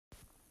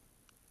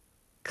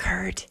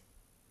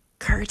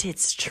Kurt,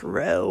 it's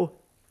true.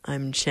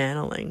 I'm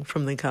channeling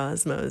from the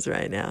cosmos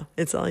right now.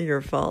 It's all your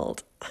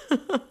fault.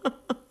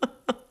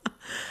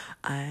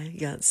 I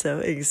got so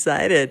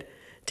excited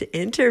to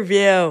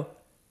interview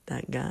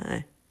that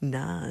guy,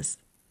 Nas.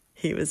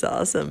 He was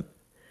awesome.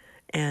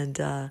 And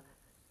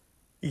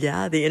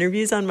yeah, the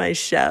interview's on my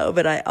show,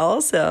 but I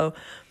also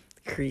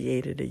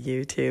created a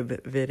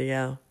YouTube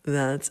video.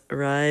 That's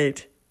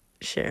right.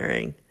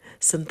 Sharing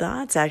some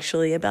thoughts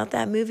actually about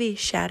that movie,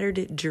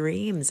 Shattered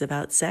Dreams,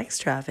 about sex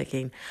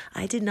trafficking.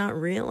 I did not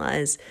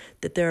realize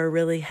that there are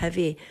really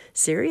heavy,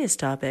 serious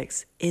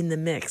topics in the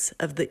mix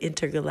of the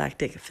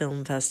Intergalactic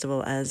Film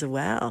Festival as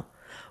well.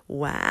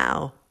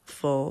 Wow,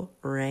 full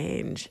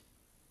range.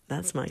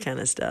 That's my kind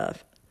of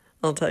stuff.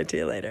 I'll talk to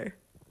you later.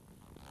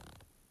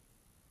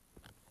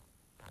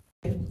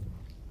 And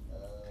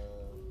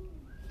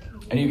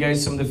you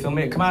guys, some of the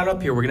filmmakers, come on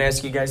up here. We're going to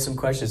ask you guys some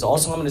questions.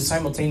 Also, I'm going to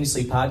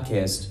simultaneously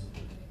podcast.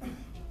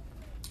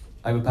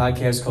 I have a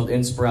podcast called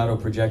Inspirato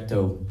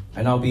Projecto,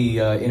 and I'll be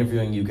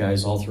interviewing you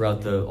guys all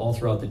throughout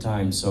the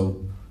time.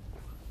 So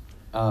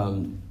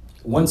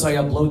once I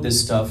upload this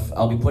stuff,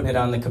 I'll be putting it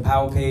on the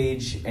KaPow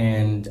page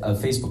and a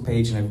Facebook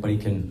page, and everybody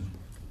can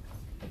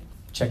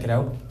check it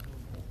out.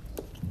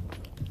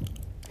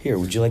 Here,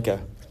 would you like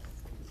a...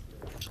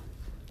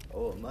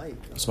 Oh, Mike.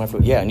 It's my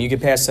food. Yeah, and you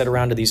can pass that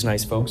around to these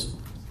nice folks.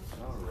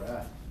 All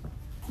right.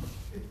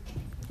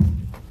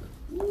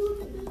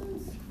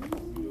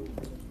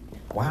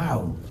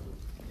 Wow.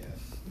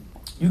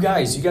 You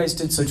guys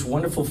did such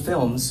wonderful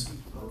films.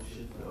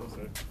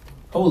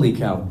 Holy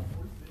cow.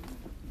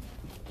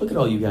 Look at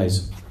all you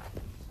guys.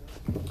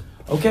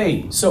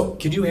 Okay, so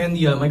could you hand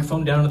the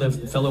microphone down to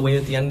the fellow way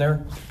at the end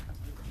there?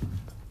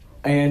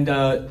 And,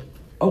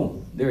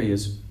 oh, there he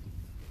is.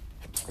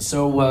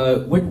 So,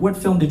 what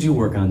film did you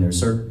work on there,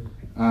 sir?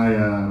 I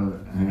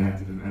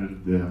acted and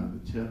edited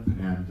the Tip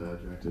and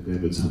directed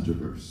David's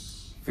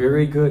Hunterverse.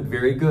 Very good,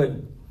 very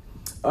good.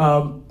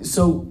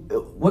 So,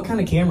 what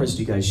kind of cameras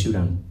do you guys shoot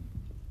on?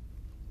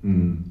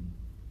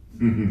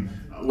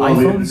 Well,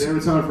 David's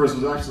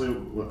Hunterverse was actually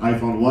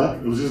iPhone what?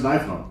 It was just an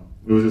iPhone.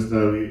 It was just,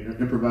 we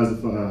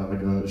improvised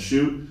like a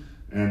shoot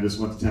and just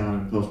went to town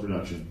in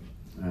post-production.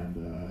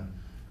 And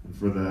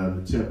for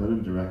the Tip, I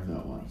didn't direct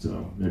that one,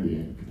 so maybe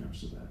Amy can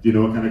answer that. Do you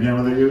know what kind of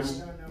camera they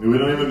used? We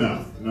don't even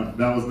know. No,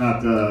 that was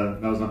not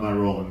my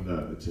role in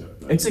the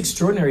Tip. It's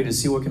extraordinary to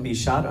see what can be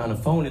shot on a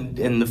phone,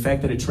 and the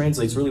fact that it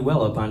translates really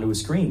well up onto a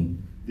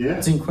screen. Yeah,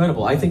 it's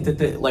incredible. I think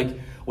that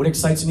what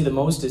excites me the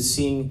most is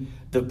seeing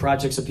the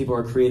projects that people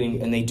are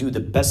creating, and they do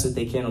the best that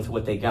they can with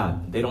what they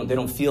got. They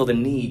don't feel the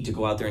need to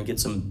go out there and get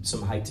some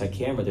high-tech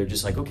camera. They're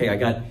just like, okay, I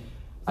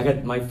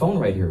got my phone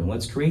right here, and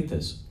let's create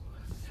this.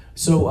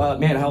 So,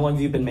 man, how long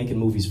have you been making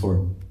movies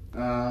for?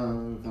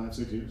 5,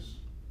 6 years.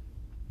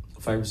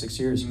 5 or 6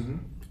 years? Mm-hmm.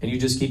 And you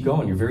just keep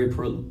going. You're very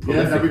prolific.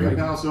 Yeah, every right?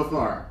 KaPow so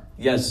far.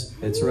 Yes,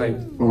 that's right.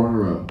 4 in a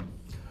row.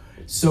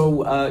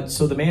 So,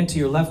 so the man to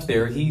your left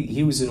there,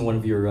 he was in one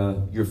of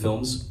your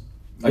films.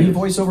 Are you a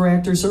voiceover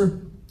actor, sir?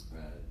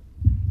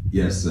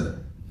 Yes, sir.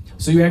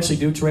 So you actually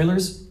do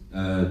trailers?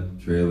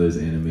 Trailers,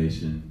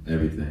 animation,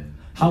 everything.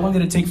 How long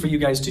did it take for you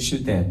guys to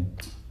shoot that?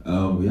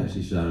 We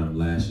actually shot them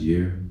last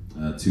year,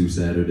 2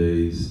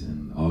 Saturdays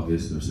in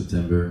August or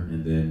September,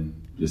 and then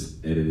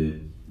just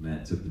edited.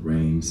 Matt took the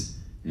reins,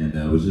 and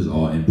it was just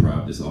all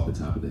improv, just off the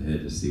top of the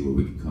head, to see what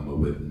we could come up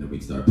with, and then we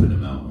start putting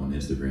them out on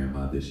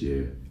Instagram this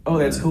year. Oh,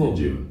 that's cool. In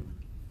June.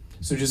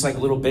 So just like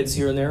little bits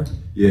here and there?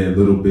 Yeah,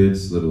 little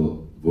bits,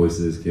 little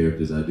voices,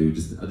 characters I do.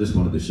 I just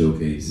wanted to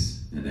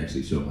showcase and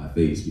actually show my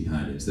face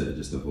behind it instead of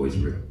just a voice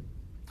reel.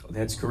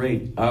 That's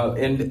great.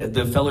 And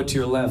the fellow to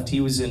your left,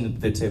 he was in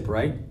the Tip,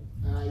 right?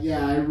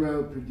 Yeah, I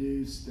wrote,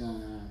 produced,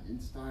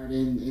 and starred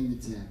in the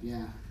Tip,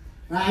 yeah.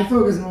 I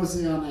focus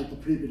mostly on like the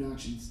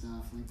pre-production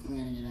stuff, like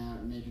planning it out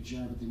and making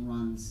sure everything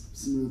runs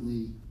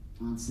smoothly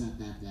on set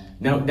that day.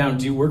 Now,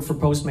 do you work for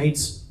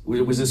Postmates?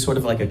 Was this sort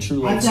of like a true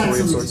life story of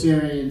sorts? I've got some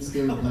experience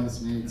doing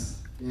Postmates,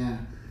 yeah.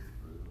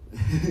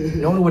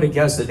 No one would have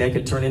guessed that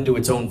could turn into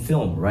its own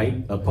film,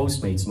 right? A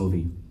Postmates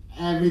movie.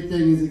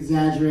 Everything is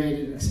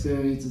exaggerated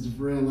experiences of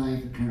real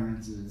life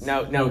occurrences.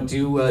 Now, do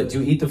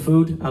you eat the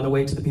food on the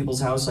way to the people's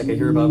house? Like I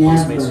hear about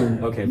Never.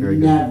 Postmates. Okay, very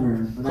good.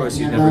 Never. Of course,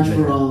 you've never never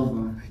been. For all of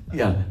them.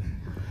 Yeah.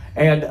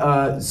 And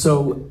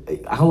so,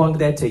 how long did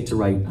that take to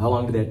write? How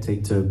long did that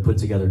take to put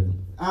together?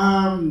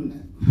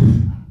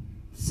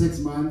 6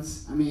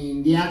 months. I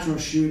mean, the actual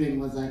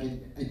shooting was like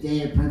a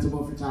day of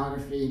principal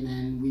photography, and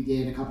then we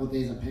did a couple of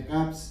days of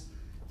pickups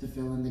to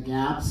fill in the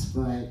gaps.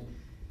 But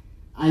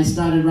I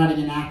started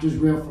writing an actor's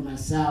reel for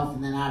myself,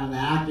 and then out of the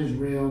actor's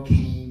reel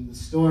came the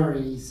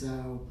story.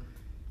 So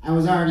I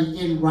was already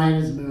in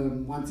writer's mode,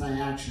 and once I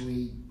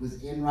actually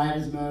was in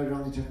writer's mode, it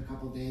only took a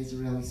couple of days to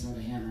really sort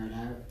of hammer it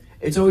out.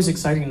 It's always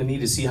exciting to me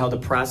to see how the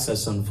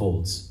process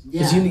unfolds.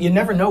 Because Yeah. you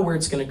never know where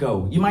it's going to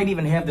go. You might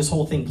even have this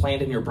whole thing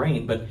planned in your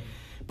brain, but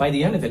by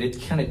the end of it,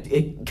 it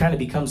kind of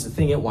becomes the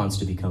thing it wants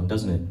to become,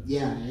 doesn't it?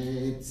 Yeah,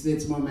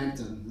 it's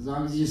momentum. As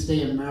long as you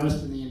stay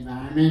immersed in the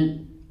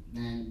environment,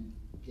 then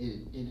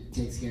it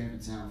takes care of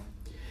itself.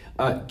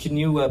 Can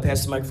you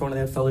pass the microphone to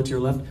that fella to your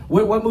left?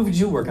 What movie did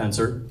you work on,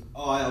 sir?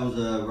 Oh, I was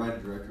a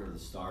writer-director of The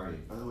Starry.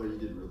 By the way, you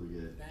did really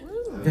good.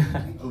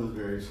 I was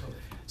very...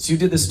 So you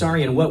did The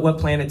Starry, and what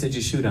planet did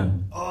you shoot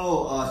on?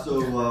 So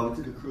we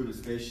took a crew to a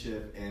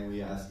spaceship, and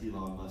we asked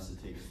Elon Musk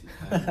to take us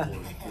to planet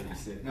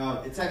 46.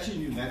 No, it's actually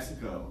New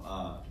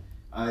Mexico.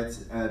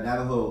 It's a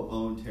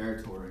Navajo-owned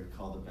territory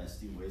called the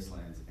Bastine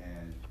Wastelands,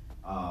 and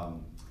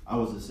I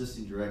was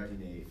assistant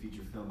directing a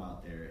feature film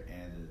out there,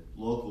 and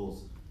the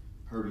locals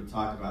heard me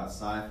talk about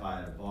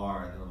sci-fi at a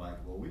bar, and they were like,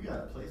 well, we got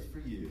a place for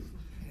you.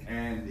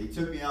 And they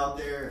took me out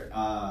there,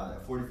 a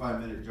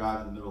 45-minute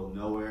drive in the middle of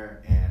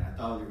nowhere, and I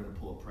thought they were going to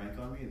pull a prank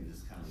on me and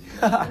just kind of leave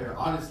me there,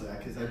 honestly,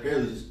 because I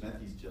barely just met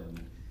these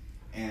gentlemen.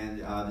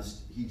 And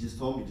he just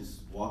told me,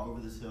 just walk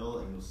over this hill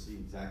and you'll see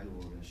exactly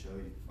what we're going to show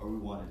you, or we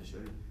wanted to show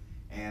you.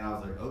 And I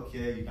was like,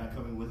 okay, you're not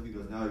coming with me? He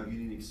goes, no, you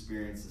need to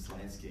experience this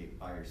landscape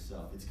by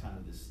yourself. It's kind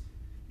of this,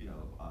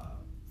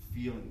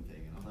 feeling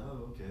thing. And I was like,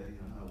 oh, okay.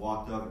 I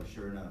walked up, and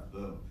sure enough,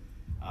 boom.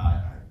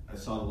 I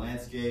saw the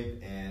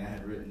landscape, and I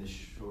had written this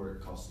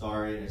short called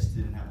Starry, and I just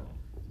didn't have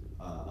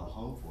a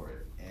home for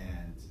it.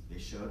 And they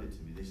showed it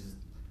to me. They just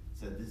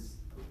said this,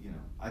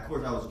 of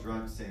course I was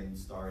drunk saying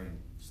Starry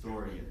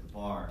story at the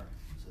bar,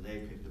 so they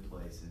picked the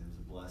place, and it was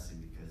a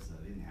blessing because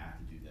they didn't have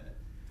to do that.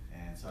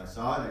 And so I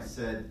saw it, and I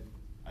said,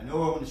 I know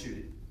where I want to shoot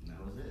it. And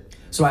that was it.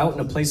 So out in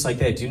a place like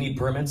that, do you need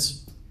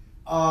permits?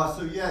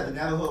 The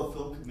Navajo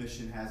Film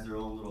Commission has their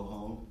own little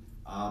home,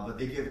 but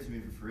they gave it to me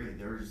for free.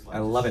 They were just like, I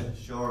love it.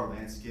 Show our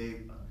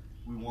landscape.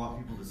 We want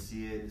people to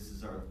see it. This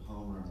is our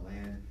home and our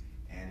land.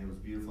 And it was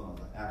beautiful. I was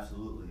like,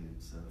 absolutely. And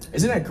so,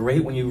 isn't that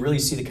great when you really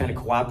see the kind of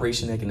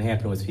cooperation that can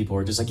happen with people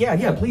who are just like,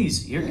 yeah,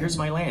 please, here's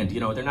my land. They're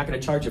not going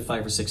to charge you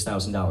 $5,000 or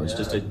 $6,000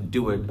 just to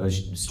do a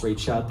straight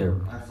shot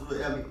there.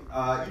 Absolutely. I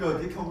mean,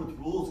 it did come with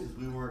rules because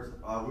we were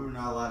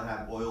not allowed to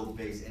have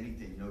oil-based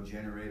anything, no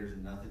generators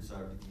and nothing, so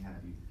everything had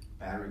to be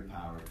battery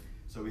powered.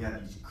 So we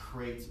had these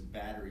crates of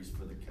batteries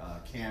for the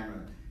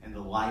camera and the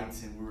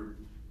lights, and we were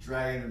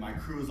dragging, and my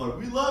crew was like,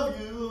 we love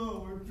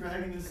you, we're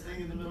dragging this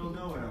thing in the middle of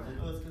nowhere. I was like,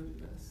 oh, it's going to be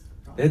the best.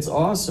 It's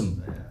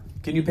awesome. Yeah.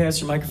 Can you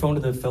pass your microphone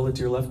to the fella to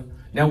your left?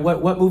 Now,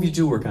 what movie did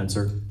you work on,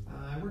 sir?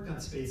 I worked on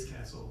Space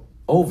Castle.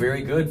 Oh,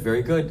 very good,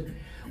 very good.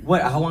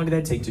 How long did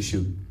that take to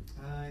shoot?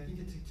 I think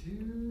it took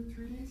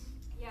 2-3 days.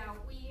 Yeah,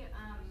 we,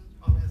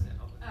 Oh, that's it.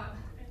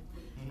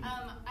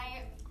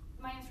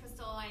 my name's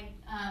Crystal. I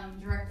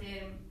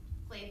directed,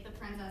 played the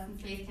princess in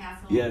Space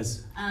Castle.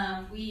 Yes.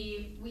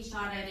 We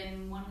shot it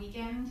in one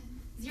weekend.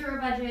 Zero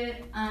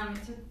budget.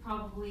 It took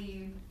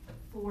probably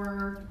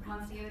 4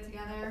 months to get it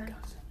together.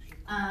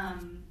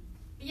 But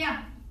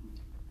yeah.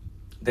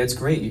 That's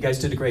great. You guys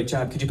did a great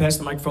job. Could you pass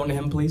the microphone to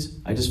him, please?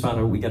 I just found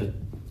out we got to.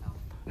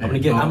 I'm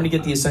gonna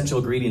get the essential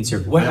ingredients here.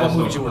 What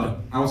movie did you work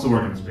on? I also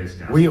work in Space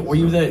Castle. Were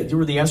you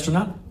the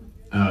astronaut?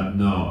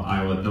 No,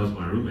 that was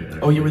my roommate.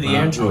 Actually. Oh, you were the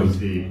android. I was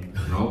the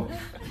no.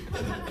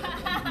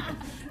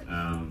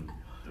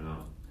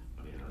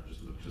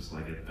 Just looked just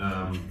like it.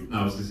 I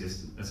was the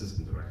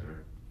assistant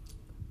director.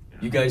 Yeah.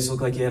 You guys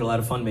look like you had a lot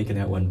of fun making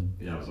that one.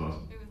 Yeah, it was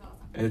awesome. It was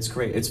awesome. It's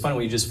great. It's fun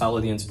when you just follow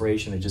the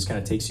inspiration. It just kind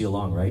of takes you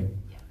along, right?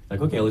 Yeah.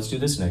 Like, okay, let's do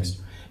this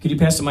next. Could you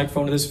pass the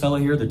microphone to this fella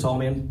here, the tall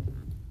man?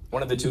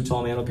 One of the two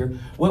tall men up here.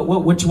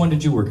 Which one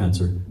did you work on,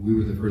 sir? We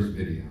were the first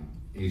video,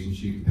 Asian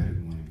Chic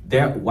Competitive Winning.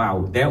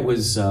 That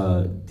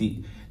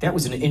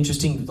was an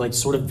interesting, like,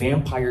 sort of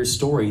vampire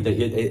story. That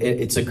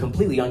it's a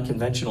completely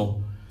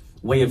unconventional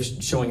way of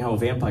showing how a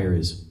vampire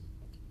is.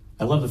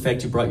 I love the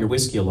fact you brought your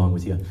whiskey along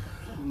with you.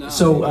 No.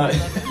 So, I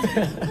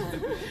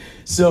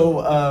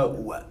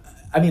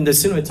mean, the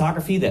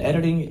cinematography, the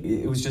editing,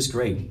 it was just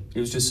great. It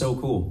was just so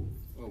cool.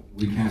 Well,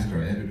 we cast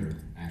our editor,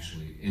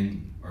 actually,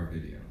 in our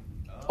video.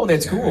 Oh,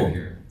 that's Yeah, cool. right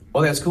here.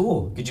 Oh, that's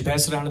cool. Could you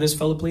pass it on to this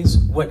fella, please?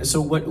 Were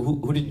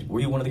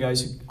you one of the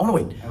guys who, oh, no,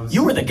 wait.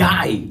 You were the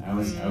guy. I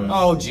was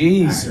Oh,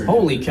 jeez. actor.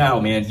 Holy cow,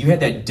 man. You had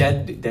that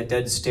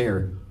dead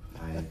stare.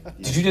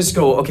 Did you just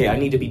go, okay, I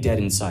need to be dead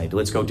inside.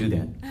 Let's go do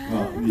that.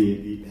 Well,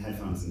 the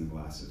headphones and the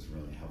glasses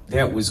really helped.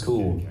 That was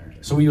cool. get in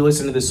character. So were you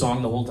listening to this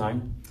song the whole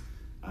time?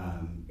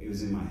 It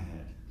was in my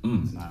head.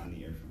 Mm. It's not in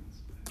the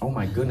earphones. Oh,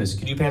 my goodness.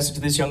 Could you pass it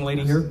to this young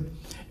lady here?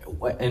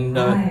 And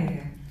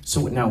Hi.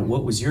 so now,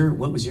 what was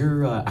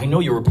your? I know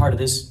you were part of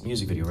this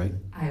music video, right?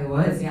 I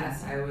was,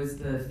 yes. I was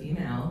the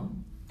female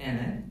in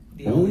it.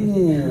 The only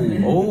female in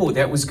it. Oh,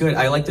 that was good.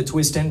 I like the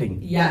twist ending.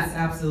 Yes,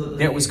 absolutely.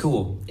 That was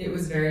cool. It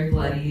was very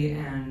bloody,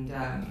 and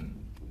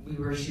we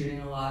were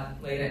shooting a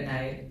lot late at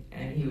night,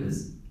 and he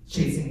was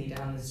chasing me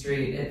down the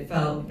street. It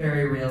felt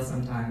very real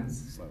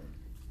sometimes.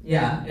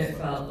 Yeah, it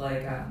felt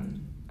like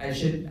I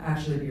should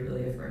actually be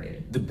really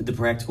afraid. The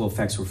practical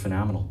effects were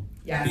phenomenal.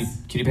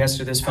 Yes. Can you pass it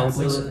to this fellow,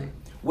 please? Absolutely.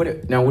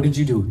 What did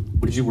you do?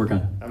 What did you work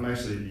on? I'm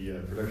actually the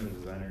production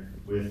designer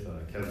with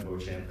Kevin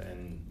Beauchamp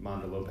and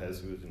Manda Lopez,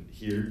 who isn't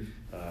here,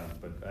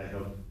 but I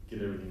helped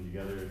get everything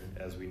together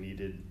as we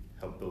needed,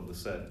 help build the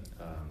set.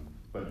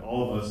 But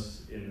all of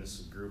us in this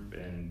group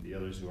and the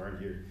others who aren't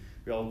here,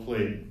 we all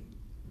played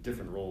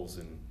different roles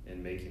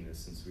in making this,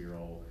 since we were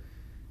all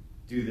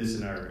do this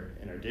in our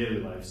daily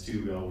lives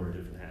too. We all wear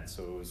different hats,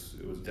 so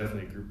it was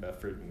definitely a group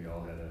effort, and we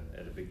all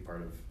had a big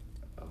part of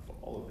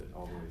all of it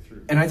all the way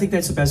through. And I think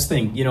that's the best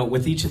thing. You know,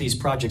 with each of these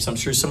projects, I'm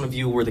sure some of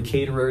you were the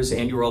caterers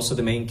and you were also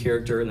the main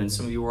character, and then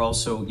some of you were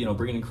also, you know,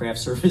 bringing in craft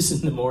service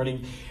in the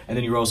morning, and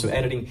then you were also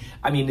editing.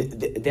 I mean,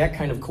 that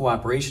kind of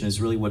cooperation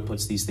is really what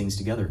puts these things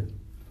together.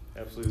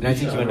 Absolutely. And I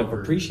think you end up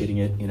appreciating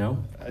it, you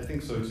know? I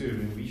think so too. I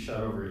mean, we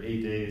shot over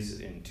 8 days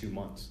in 2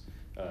 months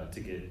to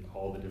get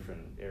all the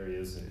different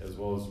areas, as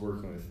well as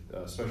working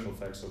with special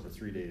effects over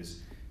 3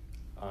 days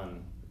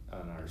on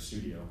our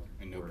studio.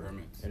 And no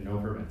permits. And no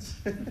permits.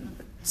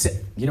 So,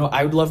 you know,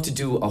 I would love to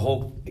do a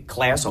whole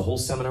class, a whole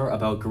seminar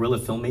about guerrilla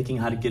filmmaking,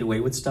 how to get away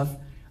with stuff.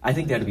 I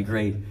think that'd be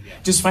great. Yeah.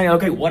 Just find out,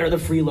 okay, what are the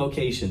free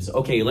locations?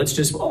 Okay, let's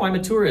just, I'm a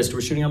tourist,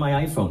 we're shooting on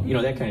my iPhone, you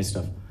know, that kind of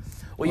stuff.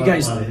 Well, you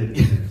guys,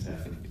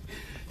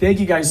 thank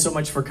you guys so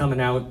much for coming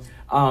out.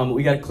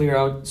 We got to clear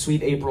out.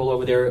 Sweet April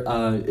over there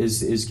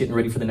is getting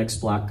ready for the next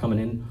block coming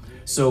in.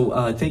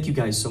 So thank you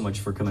guys so much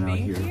for coming out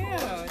here.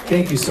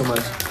 Thank you so much.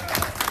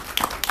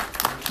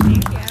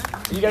 Thank you.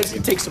 You guys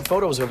can take some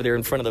photos over there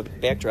in front of the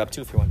backdrop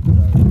too if you want.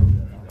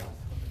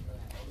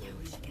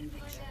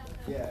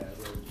 Yeah.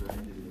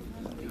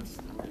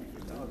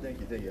 Oh, thank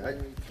you.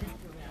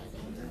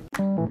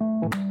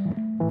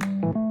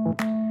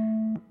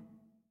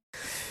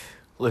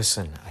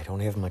 Listen, I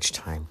don't have much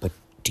time, but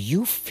do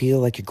you feel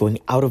like you're going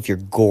out of your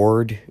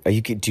gourd?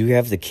 Do you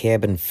have the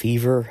cabin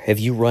fever? Have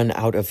you run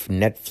out of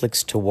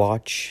Netflix to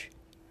watch?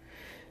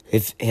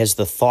 Has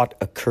the thought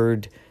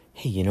occurred,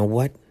 hey, you know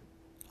what?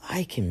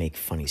 I can make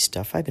funny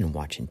stuff. I've been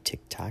watching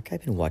TikTok.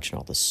 I've been watching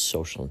all the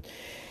social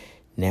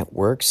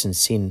networks and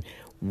seeing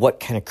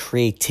what kind of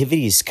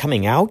creativity is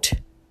coming out.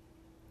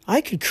 I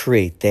could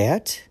create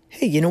that.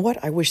 Hey, you know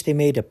what? I wish they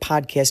made a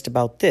podcast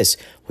about this.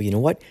 Well, you know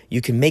what?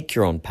 You can make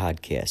your own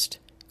podcast.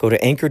 Go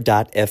to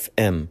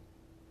anchor.fm.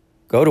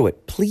 Go to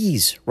it,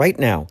 please, right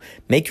now.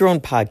 Make your own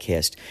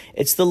podcast.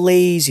 It's the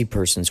lazy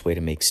person's way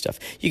to make stuff.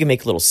 You can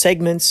make little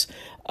segments.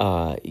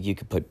 You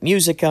can put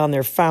music on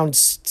there, found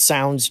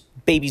sounds,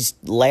 babies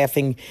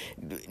laughing,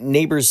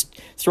 neighbors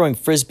throwing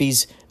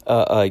frisbees,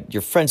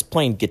 your friends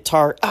playing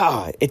guitar.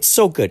 It's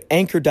so good.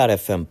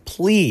 Anchor.fm.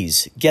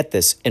 Please get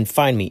this and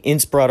find me.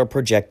 Inspirato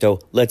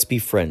Projecto. Let's be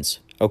friends.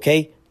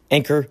 Okay?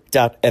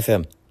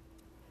 Anchor.fm.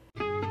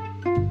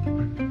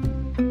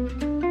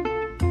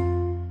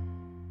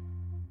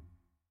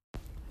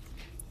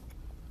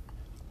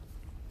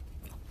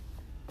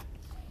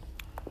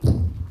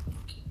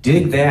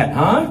 Dig that,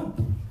 huh?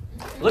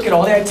 Look at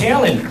all that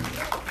talent.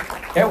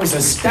 That was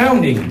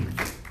astounding.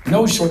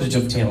 No shortage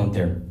of talent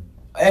there.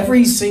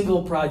 Every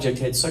single project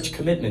had such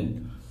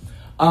commitment.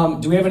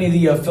 Do we have any of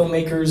the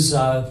filmmakers,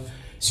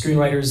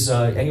 screenwriters,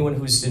 anyone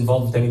who's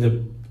involved with any of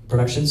the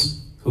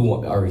productions who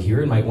are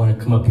here and might want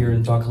to come up here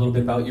and talk a little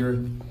bit about your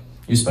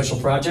special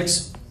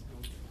projects?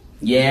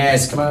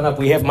 Yes, come on up.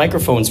 We have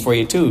microphones for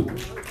you too.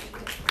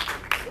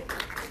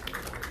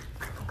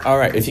 All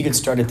right, if you could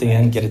start at the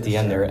end, get at the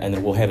end there, and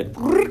then we'll have it,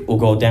 we'll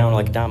go down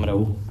like a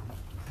domino.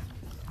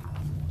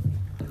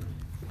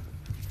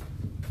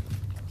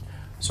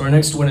 So our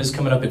next one is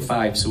coming up at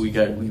 5, so we're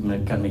gonna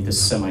kind of make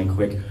this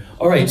semi-quick.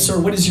 All right, sir,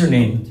 what is your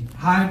name?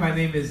 Hi, my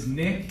name is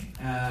Nick,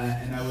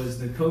 and I was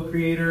the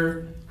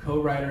co-creator,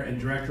 co-writer,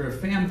 and director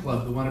of Fan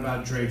Club, the one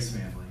about Drake's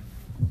family.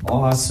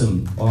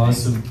 Awesome.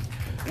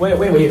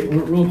 Wait,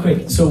 real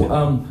quick.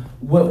 So,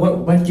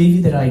 what gave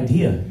you that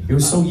idea? It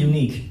was so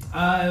unique.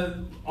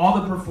 All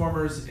the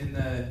performers in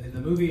the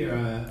movie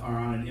are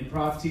on an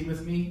improv team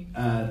with me.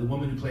 The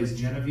woman who plays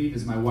Genevieve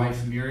is my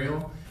wife,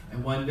 Muriel.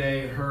 And one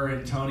day, her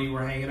and Tony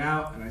were hanging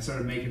out, and I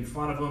started making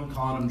fun of them,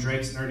 calling them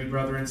Drake's nerdy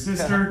brother and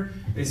sister.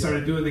 They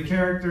started doing the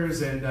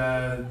characters, and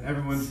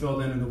everyone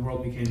filled in, and the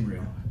world became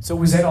real. So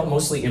was that all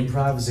mostly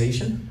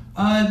improvisation?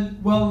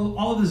 Well,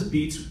 all of those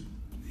beats,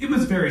 it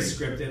was very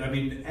scripted. I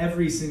mean,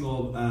 every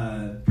single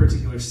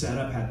particular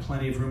setup had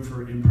plenty of room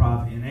for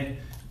improv in it,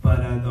 but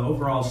the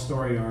overall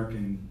story arc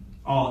and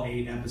all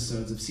 8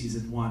 episodes of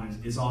season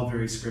 1 is all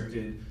very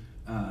scripted,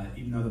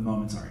 even though the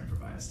moments are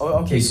improvised. Oh,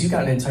 okay, so you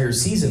got an entire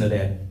season of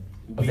that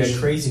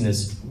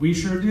craziness. We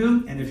sure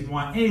do, and if you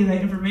want any of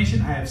that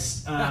information, I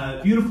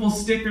have beautiful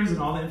stickers and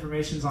all the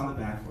information's on the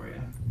back for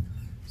you.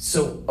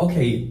 So,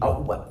 okay, you know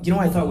what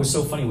I thought was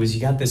so funny was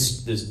you got the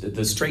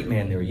straight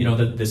man there, you know,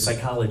 the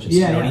psychologist.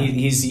 Yeah, you know,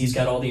 he's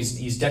got all these,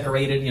 he's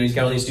decorated, you know, he's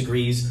got all these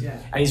degrees, yeah.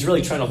 And he's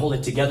really trying to hold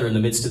it together in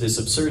the midst of this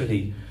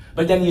absurdity.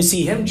 But then you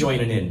see him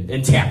joining in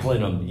and tackling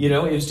him, you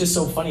know, it was just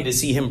so funny to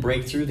see him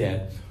break through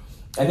that.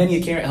 And then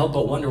you can't help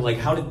but wonder, like,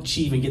 how did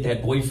she even get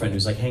that boyfriend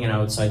who's, like, hanging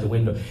out outside the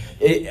window?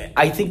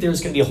 I think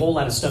there's going to be a whole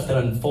lot of stuff that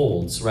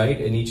unfolds, right,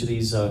 in each of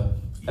these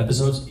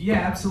episodes? Yeah,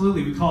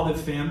 absolutely. We called it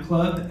Fan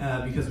Club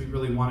because we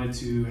really wanted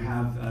to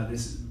have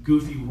this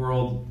goofy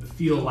world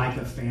feel like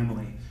a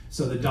family.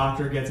 So the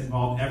doctor gets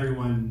involved,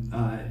 everyone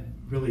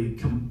really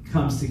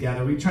comes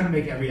together. We try to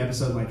make every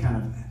episode, like, kind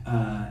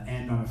of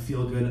end on a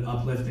feel-good,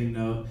 uplifting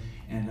note.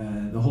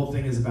 And the whole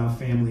thing is about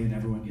family and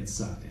everyone gets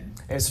sucked in.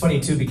 And it's funny,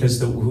 too,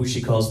 because who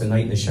she calls the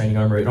knight in the shining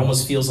armor, it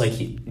almost feels like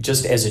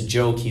just as a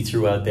joke, he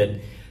threw out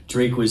that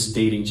Drake was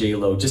dating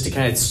J-Lo, just to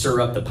kind of stir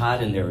up the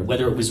pot in there,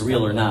 whether it was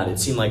real or not. It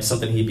seemed like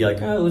something he'd be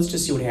like, oh, let's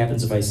just see what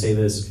happens if I say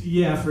this.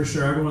 Yeah, for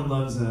sure. Everyone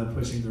loves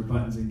pushing their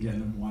buttons and getting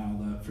them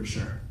wild up, for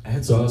sure.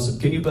 That's awesome.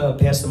 Can you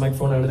pass the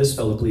microphone on to this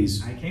fellow,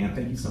 please? I can.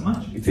 Thank you so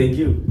much. Thank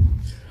you.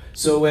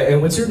 So,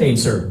 and what's your name,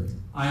 sir?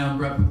 I am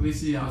Brett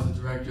Puglisi. I was the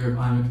director of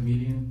I'm a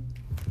Comedian.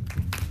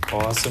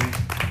 Awesome.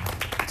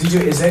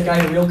 Is that guy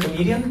a real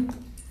comedian?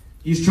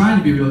 He's trying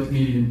to be a real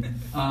comedian.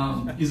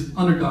 He's an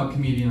underdog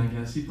comedian, I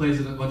guess. He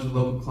plays at a bunch of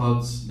local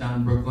clubs down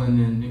in Brooklyn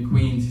and in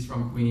Queens. He's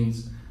from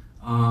Queens.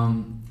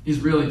 He's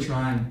really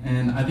trying,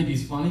 and I think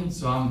he's funny,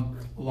 so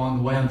along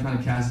the way I'm trying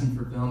to cast him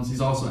for films.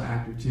 He's also an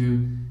actor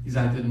too. He's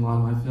acted in a lot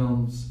of my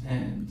films,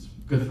 and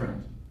good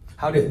friend.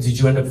 How did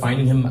you end up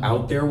finding him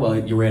out there while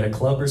you were at a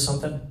club or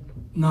something?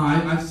 No,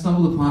 I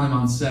stumbled upon him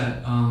on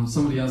set.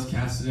 Somebody else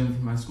casted him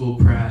from my school,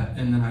 Pratt,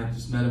 and then I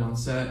just met him on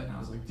set, and I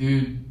was like,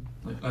 dude,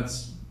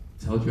 let's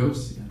tell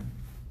jokes together.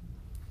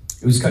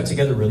 It was cut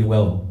together really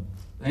well.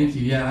 Thank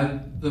you. Yeah,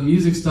 the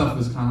music stuff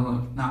was kind of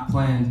like not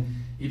planned.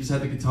 He just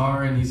had the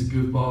guitar, and he's a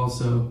goofball,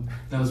 so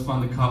that was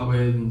fun to cut with,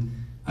 and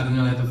I didn't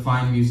really have to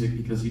find music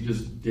because he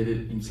just did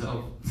it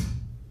himself.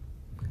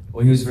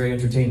 Well, he was very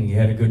entertaining. He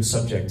had a good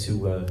subject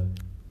to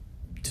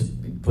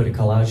put a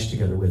collage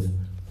together with.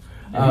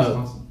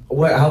 Awesome.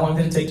 How long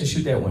did it take to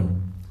shoot that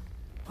one?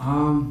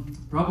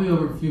 Probably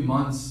over a few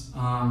months.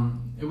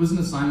 It was an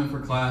assignment for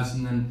class,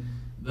 and then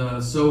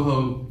the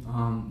Soho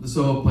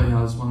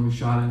Playhouse one we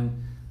shot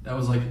in, that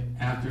was like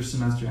after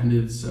semester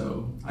ended,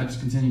 so I just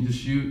continued to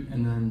shoot,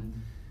 and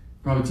then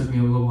probably took me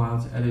a little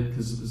while to edit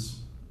because it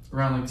was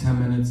around like 10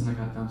 minutes and I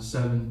got down to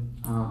 7.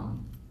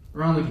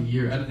 Around like a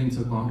year. Editing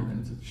took longer than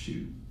it took to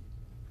shoot.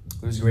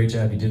 It was a great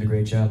job. You did a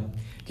great job.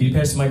 Can you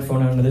pass the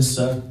microphone on to this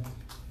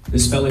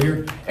fella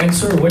here? And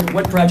sir,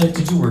 what project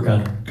did you work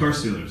on? Car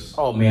Stealers.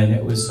 Oh man,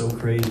 that was so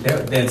great.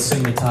 That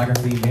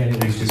cinematography, man,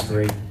 it was just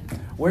great.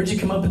 Where did you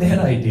come up with that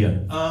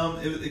idea?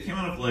 It came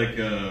out of like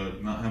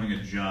not having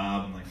a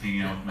job and like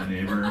hanging out with my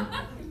neighbor,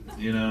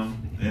 you know,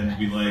 and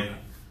we like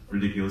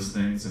ridiculous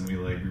things, and we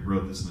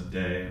wrote this in a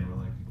day, and we're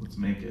like, let's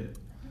make it.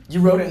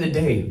 You wrote it in a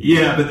day?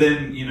 Yeah, but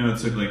then it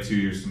took like 2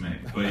 years to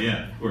make. But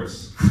yeah, of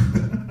course.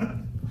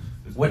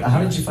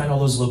 How did you find all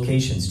those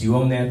locations? Do you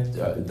own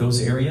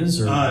those areas?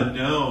 Or?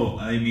 No,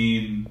 I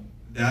mean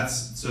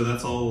that's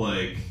all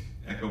like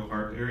Echo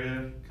Park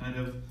area, kind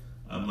of.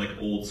 Like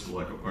old school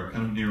Echo Park,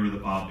 kind of near where the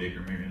Bob Baker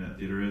Marionette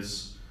Theater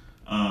is.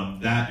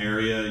 That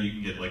area, you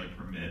can get like a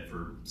permit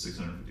for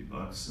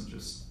 $650 and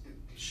just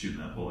shoot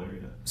in that whole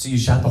area. So you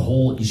shot the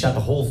whole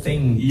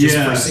thing. Yeah,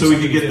 just for so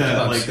we could get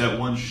that $650. that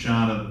one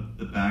shot of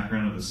the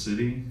background of the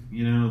city.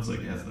 It's like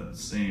it has that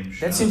same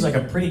shot. That seems like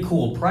a pretty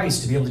cool price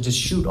to be able to just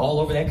shoot all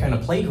over that kind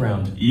of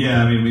playground.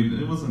 Yeah, I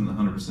mean it wasn't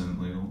 100%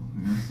 legal.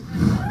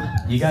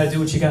 You got to do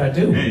what you got to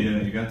do.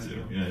 Yeah, you got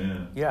to.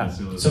 Yeah.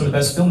 Some of the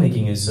best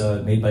filmmaking is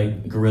made by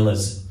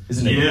guerrillas,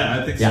 isn't it?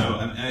 Yeah, I think so.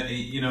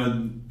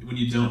 When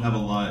you don't have a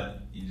lot,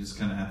 you just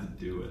kind of have to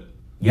do it.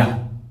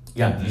 Yeah.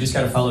 You just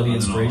got to follow the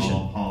inspiration.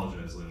 I'll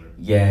apologize later.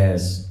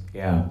 Yes.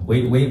 Yeah.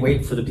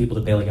 Wait for the people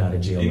to bail you out of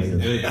jail later.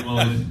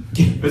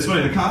 It's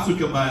funny. The cops would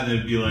come by and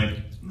they'd be like,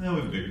 "No,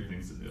 we have bigger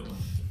things to deal with."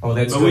 Oh,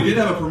 that's. But we did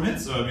have a permit,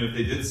 so I mean, if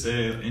they did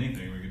say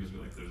anything, we could just be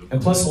like, "There's a."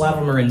 And plus, a lot of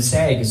them are in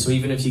SAG, so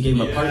even if you gave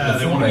them a part of the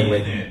film right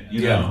away,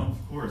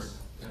 of course.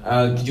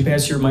 Could you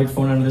pass your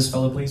microphone on to this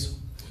fellow, please?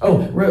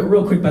 Oh,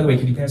 real quick, by the way,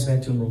 can you pass it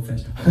back to him real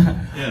fast?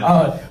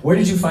 Where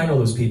did you find all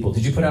those people?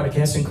 Did you put out a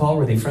casting call?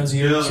 Were they friends of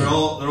yours? Yeah,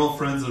 they're all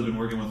friends that I've been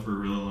working with for a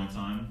really long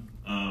time.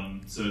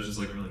 So it's just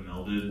like really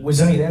melded. Was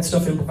any of that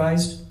stuff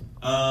improvised?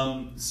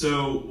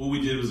 So what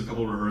we did was a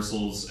couple of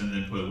rehearsals and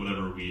then put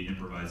whatever we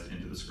improvised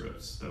into the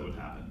scripts that would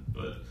happen.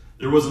 But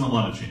there wasn't a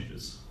lot of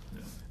changes.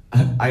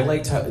 Yeah. I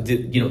liked how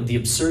the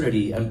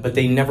absurdity, but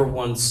they never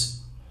once.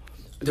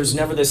 There's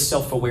never this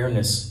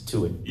self-awareness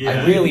to it. Yeah,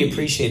 I really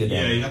appreciated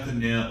that. Yeah, you have to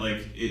nail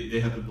they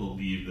have to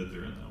believe that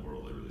they're in that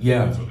world. They really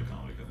yeah, that's where the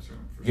comedy comes from.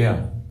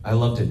 Yeah, I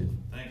loved it.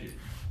 Thank you.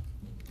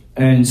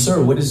 And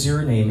sir, what is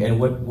your name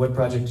and what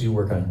project do you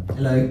work on?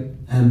 Hello,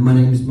 my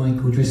name is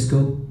Michael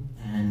Driscoll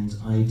and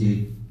I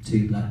do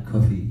 2 Black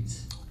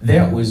Coffees.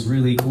 That was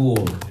really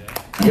cool.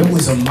 It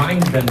was a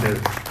mind bender.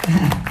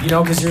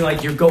 Because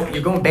you're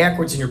going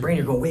backwards in your brain.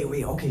 You're going,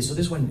 wait, okay, so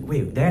this one,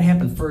 that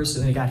happened first,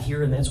 and then it got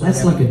here, and that's what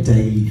That's happened. like a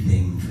daily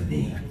thing for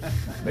me.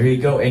 There you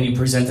go, and you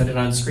presented it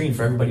on screen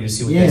for everybody to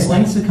see what that's like.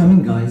 Yeah, thanks for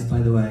coming, guys, by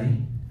the way.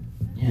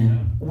 Yeah.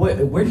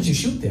 Where did you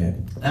shoot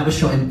that? That was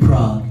shot in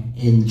Prague,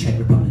 in Czech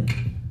Republic.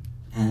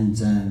 And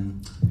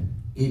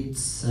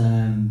it's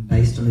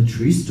based on a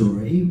true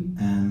story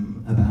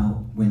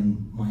about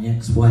when my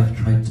ex-wife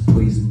tried to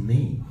poison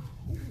me.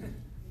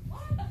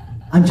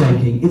 I'm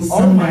joking. It's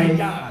oh my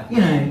God!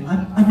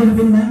 I've never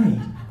been married.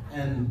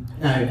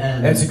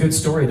 That's a good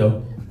story,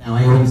 though. No,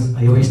 I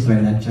always throw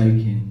that joke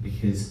in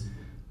because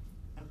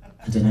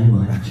I don't know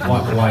why. Actually.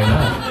 Why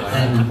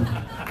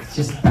not? It's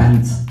just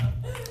bands.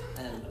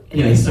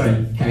 Anyway,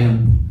 sorry. Carry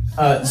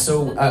on.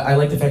 So I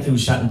like the fact that it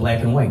was shot in black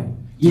and white.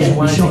 Yeah,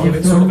 we shot on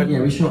film.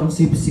 Yeah, we shot on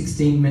Super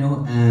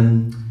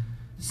 16mm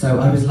So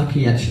I was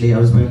lucky, actually. I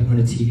was working on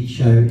a TV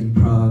show in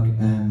Prague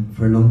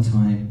for a long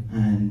time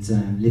and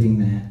living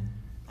there.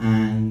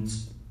 And,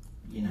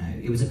 you know,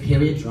 it was a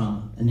period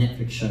drama, a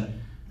Netflix show.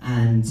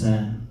 And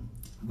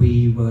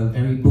we were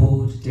very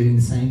bored doing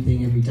the same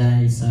thing every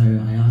day. So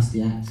I asked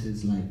the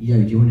actors, like, yo,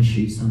 do you want to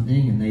shoot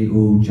something? And they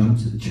all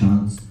jumped at the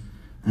chance.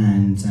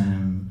 And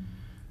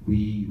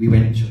we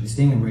went and shot this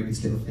thing and wrote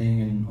this little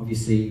thing. And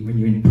obviously, when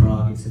you're in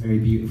Prague, it's a very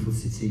beautiful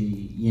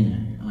city. You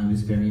know, I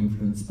was very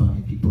influenced by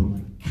people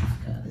like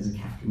Kafka. There's a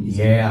Kafka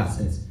museum. Yeah.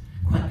 So it's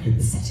quite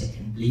copacetic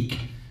and bleak.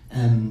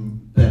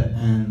 But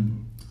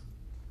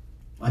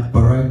I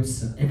borrowed,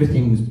 so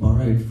everything was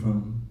borrowed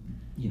from,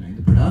 you know,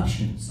 the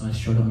production. So I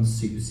shot it on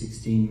Super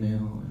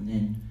 16mm. And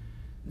then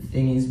the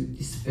thing is, with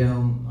this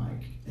film,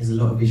 like, there's a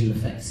lot of visual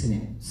effects in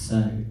it. So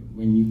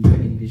when you put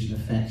in visual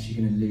effects,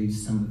 you're going to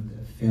lose some of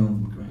the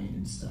film grain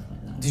and stuff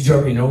like that. Did you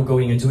already know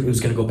going into it was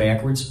going to go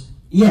backwards?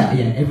 Yeah,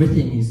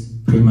 everything is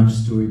pretty much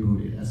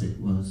storyboarded as it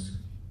was.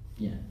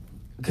 Yeah.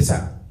 Because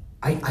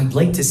I'd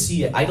like to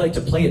see it. I'd like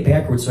to play it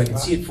backwards so I can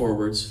see it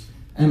forwards.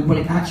 Well,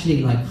 it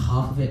actually, like,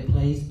 half of it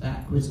plays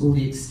backwards. All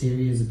the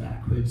exteriors are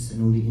backwards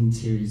and all the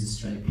interiors are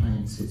straight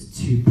planes. So it's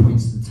 2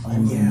 points at a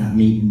time that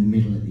meet in the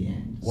middle at the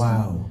end. So,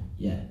 Wow.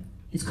 yeah.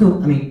 It's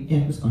cool. I mean, yeah,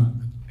 it was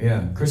fun.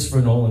 Yeah,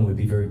 Christopher Nolan would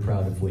be very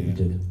proud of what you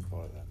did.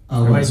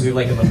 Oh, reminds me of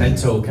like a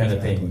Memento kind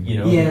of thing, you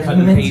know? Yeah, cut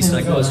and Memento paste,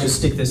 like, oh, let's was just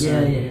stick this yeah,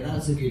 in. Yeah, that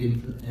was a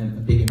good, a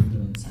big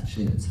influence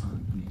actually at the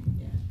time. I mean,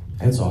 yeah.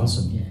 That's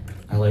awesome. Yeah.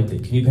 I liked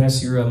it. Can you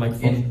pass your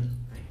microphone?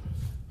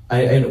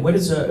 And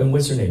what's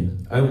her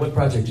name? What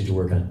project did you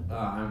work on?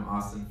 I'm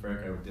Austin Frick.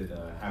 I did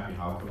Happy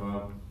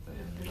KaPow.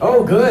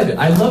 Oh, good.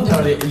 I loved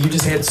how you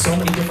just had so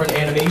many different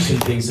animation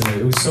things in there.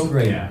 It was so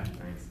great. Yeah,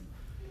 thanks.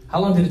 How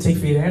long did it take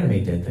for you to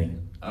animate that thing?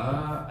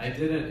 I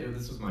did it.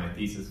 This was my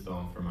thesis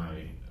film for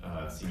my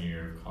senior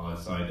year of college,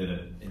 so I did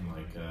it in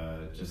like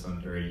just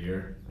under a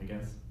year, I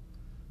guess.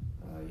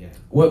 Yeah.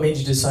 What made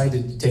you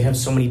decide to have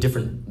so many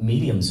different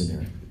mediums in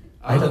there?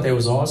 I thought that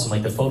was awesome,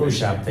 like the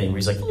Photoshop thing where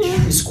he's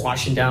like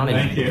squashing down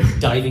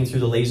and diving through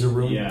the laser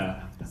room.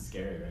 Yeah, that's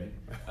scary,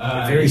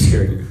 right? Very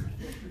scary.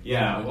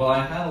 Yeah, well,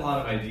 I had a lot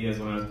of ideas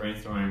when I was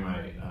brainstorming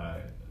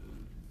my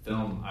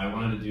film. I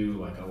wanted to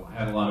do I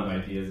had a lot of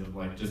ideas of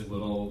like just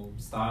little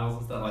styles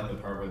and stuff, like the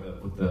part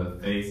with the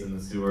face and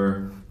the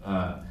sewer.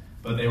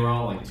 But they were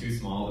all like too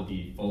small to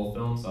be full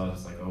film, so I was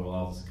just like, oh well,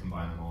 I'll just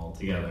combine them all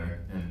together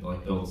and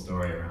like build a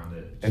story around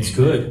it. That's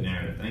good. The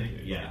narrative. Thank you.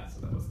 Yeah, so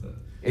that was the.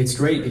 It's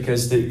great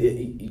because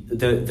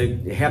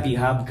the Happy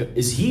Hob,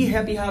 is he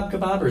Happy Hob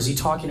Kebab or is he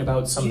talking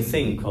about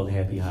something called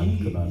Happy Hob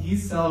Kebab?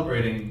 He's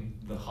celebrating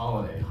the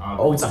holiday.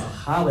 Oh, it's a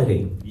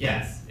holiday.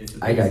 Yes, it's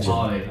the I got biggest you.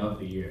 holiday of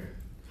the year.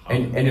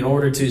 And in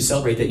order to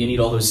celebrate that, you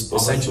need all those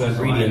essential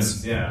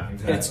ingredients. Items. Yeah,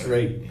 exactly. That's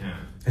great. Yeah.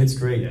 That's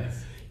great.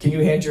 Yes. Can you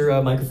hand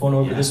your microphone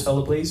over to this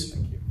fella, please?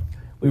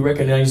 We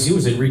recognize you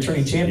as a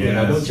returning champion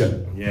now, don't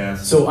you?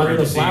 Yes. So Under Great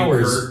the to see you,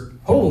 Flowers. Kurt.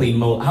 Holy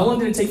moly! How long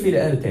did it take for you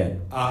to edit that?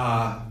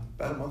 About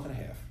a month and a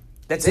half.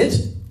 That's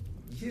it?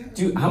 Yeah.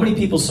 Dude, how many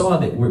people saw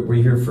that we're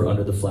here for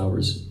Under the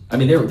Flowers? I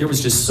mean, there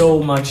was just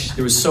so much.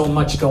 There was so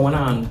much going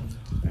on.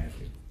 Thank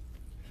you.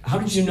 How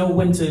did you know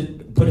when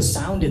to put a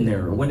sound in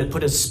there, or when to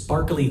put a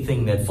sparkly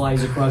thing that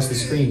flies across the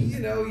screen? You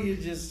know,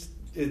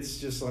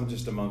 I'm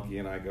just a monkey,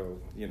 and I go,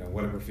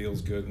 whatever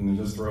feels good, and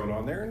just throw it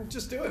on there and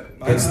just do it.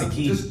 That's the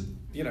key. Just,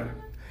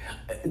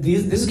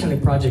 This is the kind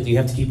of project you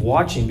have to keep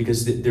watching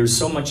because there's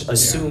so much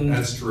assumed. Yeah,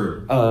 that's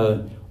true.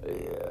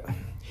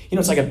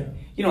 It's like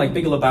like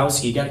Big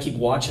Lebowski. You got to keep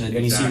watching it,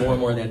 and you see Exactly. more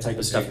and more of that type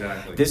of stuff.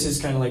 Exactly. This is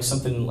kind of like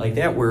something like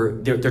that where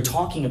they're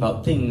talking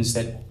about things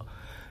that,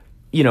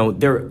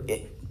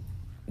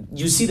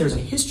 you see there's a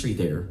history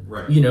there,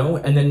 Right.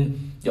 And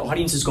then the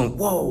audience is going,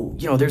 whoa,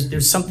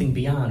 there's something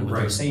beyond what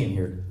they're saying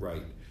here.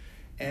 Right.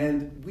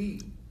 And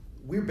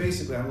we're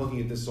basically, I'm looking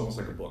at this almost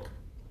like a book.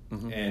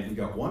 Mm-hmm. And we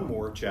got one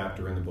more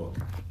chapter in the book.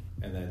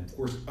 And then, of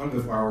course, Under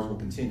the Flowers will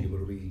continue.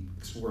 It'll be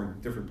exploring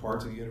different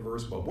parts of the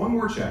universe, but one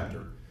more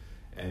chapter.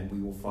 And we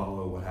will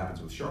follow what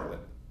happens with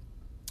Charlotte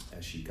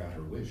as she got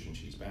her wish and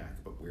she's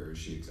back. But where is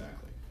she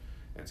exactly?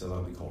 And so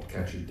that'll be called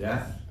Catch Your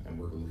Death. And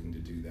we're looking to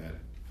do that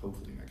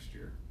hopefully next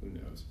year. Who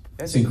knows?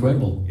 That's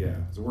incredible. Yeah,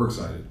 so we're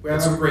excited. We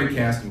have a great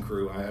cast and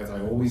crew. As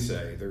I always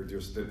say, they're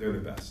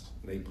the best.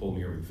 They pull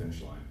me over the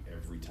finish line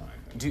every time.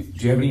 Do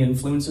you have any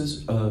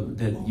influences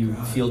that you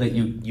feel that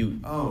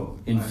you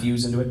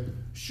infuse into it?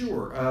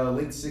 Sure.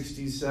 Late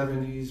 60s,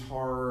 70s,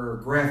 horror,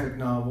 graphic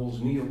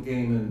novels, Neil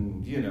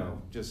Gaiman,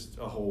 just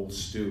a whole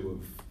stew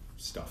of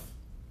stuff.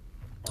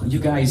 You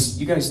guys,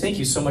 thank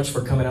you so much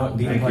for coming out and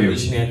being Thank part of you.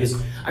 the shenanigans.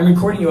 I'm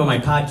recording you on my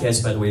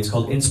podcast, by the way. It's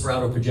called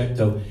Inspirato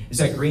Projecto. It's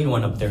that green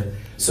one up there.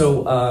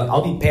 So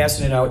I'll be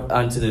passing it out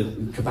onto the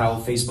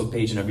KaPow Facebook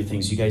page and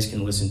everything, so you guys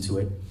can listen to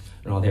it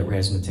and all that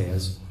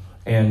razzmatazz.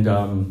 And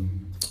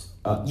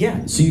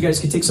so you guys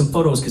can take some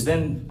photos, because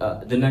then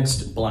the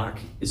next block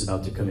is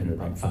about to come in at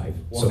about 5.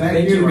 Well, so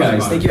thank you you, guys.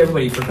 everybody. Thank you,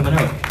 everybody, for coming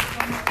out.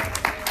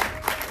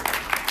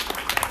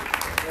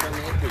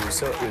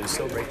 It was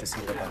so great to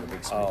see it up on the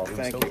big screen. Oh, It was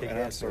thank so you. And I'm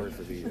kick-ass. sorry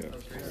for the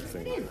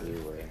thing with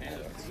you.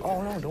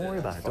 Oh no, don't worry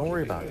about it. Don't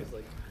worry about it.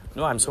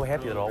 No, I'm so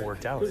happy that it all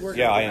worked out.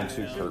 Yeah, I am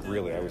too, Kurt.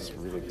 Really, I was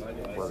really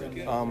worried.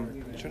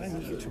 Should I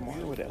meet you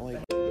tomorrow at LA?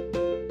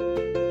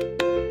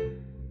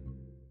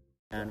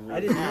 And I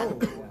didn't know.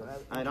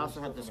 I'd also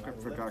had the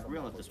script for Dark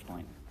Real at this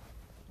point.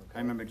 I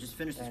remember just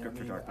finished the script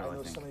for Dark Real, I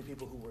think. so many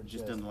people who were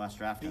Just done the last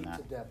draft on beat that.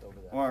 to death over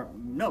that. Or,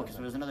 no, because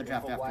there was another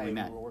draft In after we Hawaii,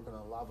 met. we were working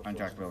on lava On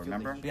Dark flows, Real, the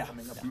remember? feeling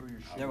coming up through your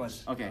There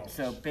was. Okay,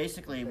 so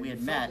basically we had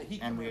met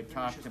and we had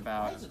talked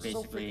about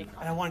basically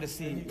And I wanted to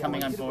see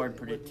coming on board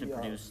to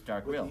produce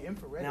Dark Real.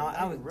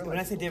 Now, when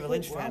I say David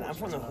Lynch fan, I'm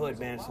from the hood,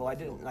 man. So I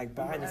didn't like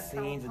behind the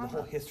scenes and the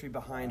whole history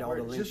behind all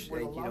the Lynch,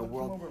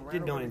 world.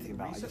 Didn't know anything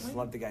about it. I just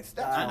loved the guy's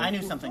style. I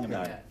knew something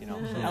about it. You know,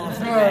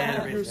 LSD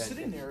man, You were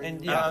sitting there.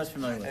 and I was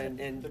familiar with it.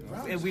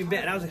 and we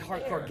met. And I was a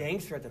hardcore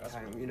gangster at the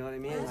time. You know what I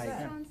mean?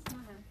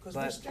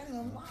 But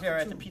Here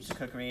at the Pizza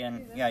Cookery,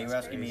 and yeah, you were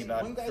asking me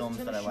about films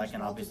that I like,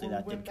 and obviously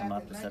that did come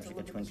up. The subject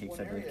of Twin Peaks,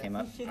 I believe, came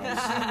up.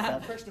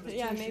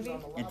 Yeah, maybe.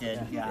 It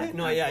did, yeah.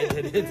 No, yeah,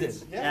 it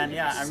did. And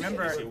yeah, I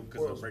remember,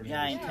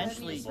 yeah, I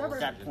intentionally at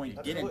that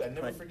point didn't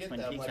put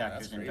Twin Peaks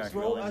actors in Dark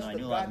Real, even though I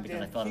knew a lot of them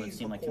because I thought it would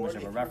seem like too much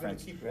of a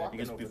reference.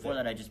 Because before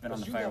that, I'd just been on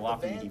the Fire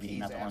Walking DVD,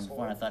 not the one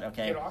before, and I thought,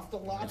 okay,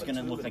 it's going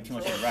to look like too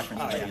much of a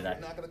reference if I do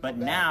that. But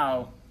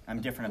now, I'm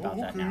different about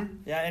that now.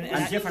 Yeah, and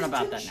I'm different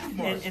about that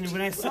now. And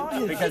when I saw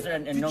his, because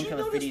in Non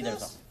Killer Fiddy,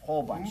 there's a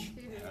whole bunch.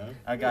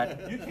 I got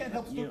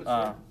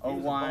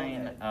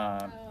Owine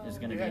is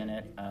going to be in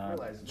it.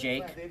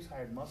 Jake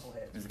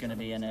is going to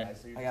be in it.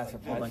 I got a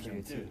surprise for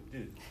you too.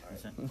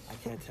 I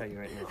can't tell you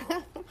right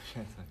now.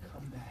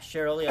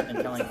 Cheryl Lee, I've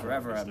been telling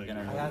forever. I'm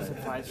gonna. I got a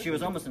surprise. She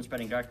was almost in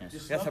Spreading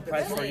Darkness. I got a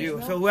surprise for you.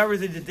 So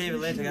whoever's into David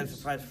Lynch, I got a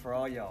surprise for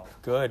all y'all.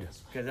 Good.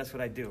 Because that's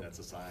what I do. That's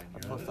a sign. I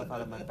pull stuff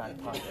out of my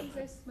back pocket.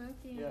 They're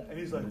smoking. Yeah, and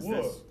he's like, What's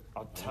whoa. this?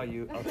 I'll tell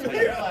you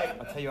You're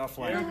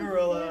offline. You're a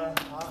gorilla.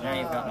 Now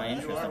you've got my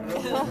interest.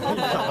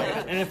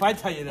 And if I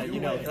tell you that, you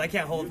know, because I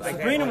can't hold.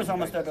 Sabrina was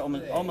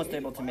almost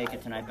able to make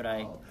it tonight, but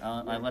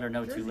I let her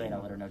know too late. I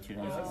let her know 2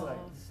 days ago.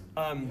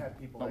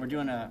 But we're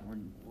doing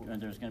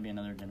there's going to be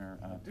another dinner.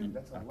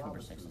 October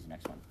 6th is the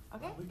next one.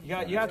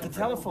 Okay. You got the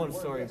telephone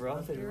story,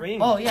 bro. The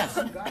ring. Oh yes.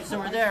 So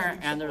we're there,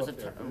 and there was a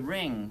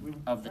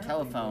ring of the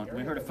telephone.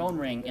 We heard a phone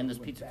ring in this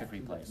pizza cookery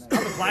place.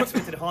 I was a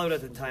blacksmith in Hollywood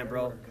at the time,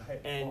 bro,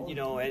 and you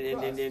know,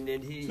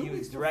 and he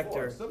was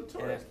director,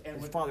 and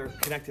his father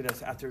connected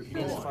us after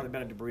me and his father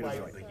met at the burrito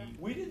joint.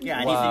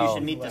 Yeah, and he said you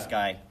should meet this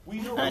guy,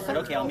 and I said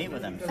okay, I'll meet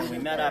with him. So we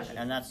met up,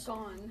 and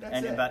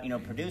about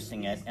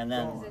producing it, and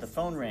then the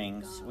phone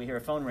rings. We hear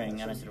a phone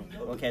ring, and I said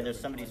okay, there's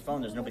somebody's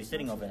phone. There's nobody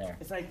sitting over there.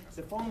 It's like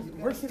the phone.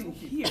 We're sitting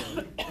here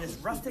in this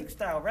rustic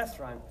style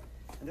restaurant.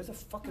 And there's a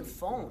fucking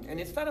phone, and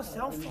it's not a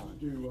cell phone.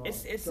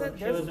 It's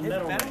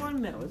metal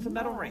on metal. It's a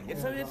metal ring.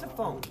 It's a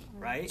phone,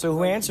 right? So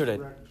who answered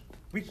it?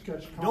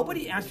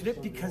 Nobody answered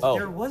it because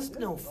there was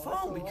no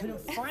phone. We couldn't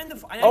find the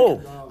phone.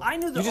 I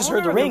knew the you just owner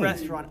heard the of ring. the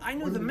restaurant. I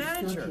knew the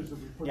manager.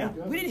 Yeah,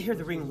 we didn't hear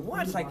the ring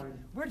once. Like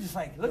we're just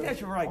like looking at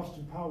you. We're like,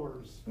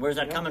 where's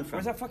that coming from?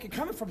 Where's that fucking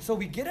coming from? So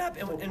we get up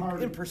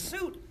and in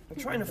pursuit of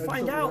trying to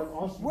find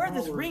out where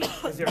this ring.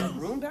 Is there a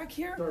room back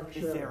here?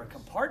 Is there a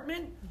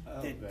compartment?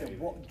 Did the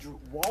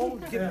wall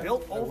get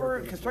built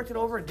constructed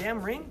over a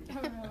damn ring?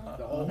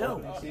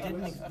 No, it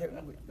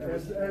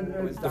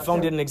didn't. The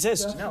phone didn't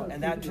exist. No,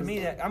 and that to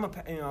me, I'm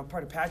I'm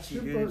part of Patchy,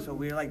 dude. So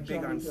we're like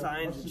big on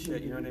signs and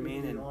shit. You know what I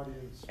mean?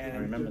 And I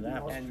remember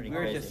that. And pretty we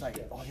were crazy. just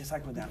like, just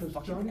like with that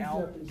fucking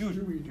owl, dude.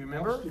 Do you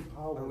remember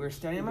when we were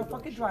standing in my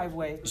fucking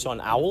driveway? You saw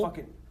an owl?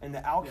 And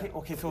the owl came.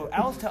 Okay, so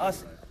owls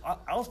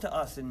to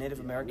us in Native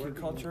American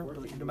culture,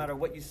 no matter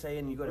what you say,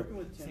 and you go to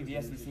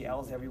CVS, you see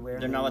owls everywhere.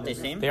 They're not what they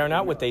seem? They are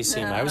not what they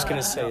seem. I was going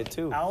to say it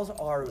too. Owls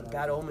are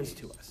bad omens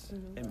to us.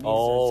 It means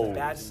it's a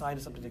bad sign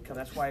of something to come.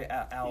 That's why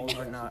owls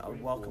are not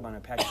welcome on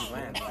Apache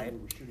land, right?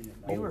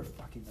 We were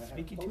fucking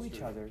speaking to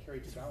each other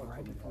just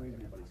right before we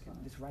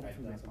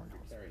met Parker.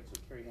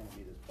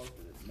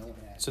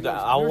 So the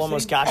owl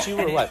almost got you,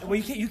 or what? Well,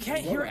 you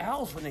can't hear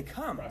owls when they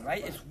come,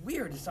 right? It's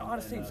weird. It's the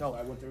oddest thing. So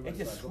it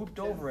just swooped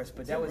over us,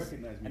 but that was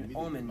an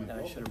omen that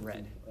I should have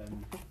read.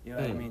 You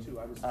know what I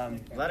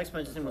mean? That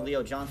explains the thing with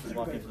Leo Johnson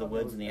walking through the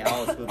woods, and the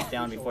owl swoops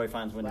down before he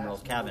finds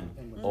Windermill's cabin.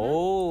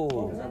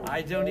 Oh.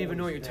 I don't even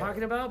know what you're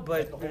talking about,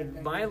 but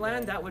in my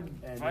land, that would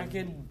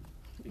fucking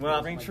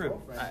ring true.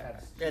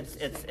 It's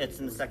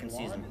in the second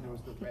season.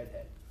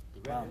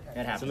 Wow.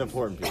 It happens. It's an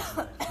important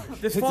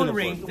piece. This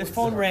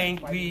phone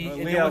rang.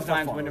 Leo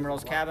finds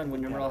Windermill's cabin.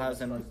 Windermill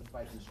has him,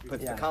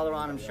 puts the collar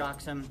on him,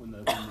 shocks him.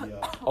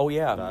 Oh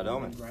yeah. Bad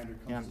omen.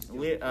 Yeah.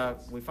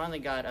 We finally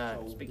got.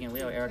 Speaking of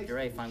Leo, Eric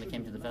Duray finally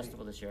came to the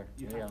festival this year.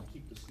 Leo.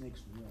 He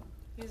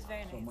was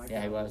very nice.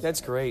 Yeah, he was.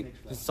 That's great.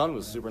 His son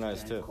was super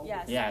nice too.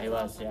 Yes. Yeah, he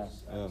was. Yeah.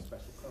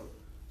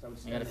 You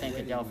got to thank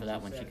Adele for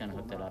that one. She kind of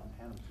hooked it up.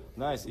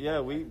 Nice. Yeah,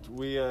 we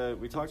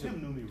talked to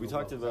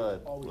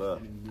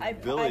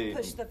Billy. I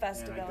pushed the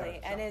festival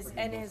and his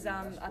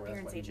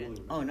appearance agent.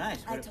 Oh,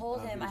 nice. I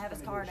told him I have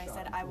his card. I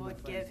said I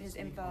would give his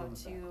info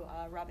to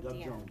Robert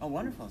Dean. Oh,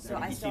 wonderful. So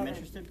Does I he seem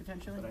interested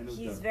potentially?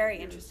 He's very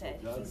interested.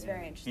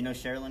 You know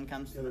Sherilyn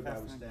comes to the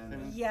festival?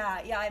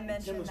 Yeah, I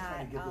mentioned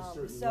that.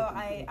 So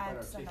I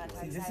sent that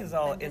text. See, this is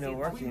all inner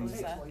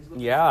workings.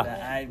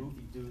 Yeah.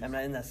 I'm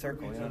not in that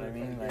circle. You know what I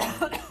mean?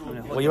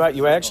 Like, well,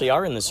 you actually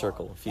are in the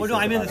circle. Well, no,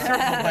 I'm in the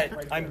circle, but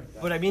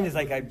what I mean is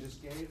like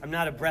I'm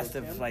not abreast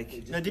of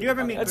like. No, did you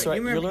ever meet? That's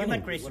right. You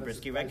met Grace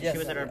Zabriskie, right? Yes. She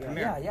was at our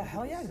premiere. Yeah,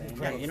 hell yeah.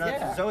 You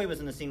know, Zoe was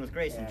in the scene with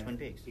Grace in Twin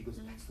Peaks. He goes,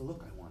 that's the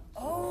look I want.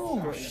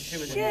 Oh, she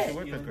was shit. She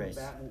worked with Grace.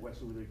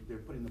 They're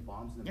putting the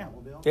bombs in the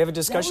Batmobile. They have a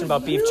discussion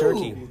about beef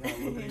jerky.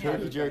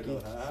 Turkey jerky.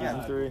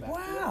 Yeah. 3.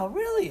 Wow,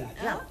 really?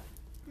 Yeah.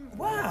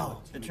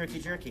 Wow. The turkey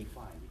jerky.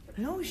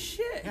 No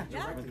shit.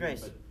 Yeah, with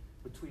Grace.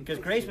 Because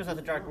Grace was at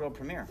the Dark World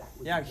premiere.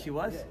 Yeah, she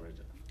was.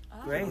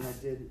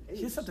 Grace.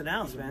 She's something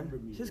else,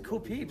 man. She's cool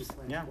peeps.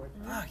 Yeah.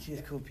 Fuck,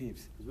 she's cool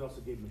peeps.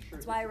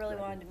 That's why I really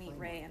wanted to meet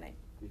Ray, and I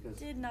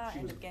did not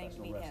end up getting to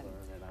meet him.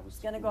 I was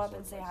gonna go up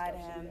and say hi to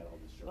him.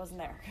 He wasn't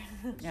there.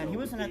 Yeah, and he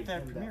wasn't at the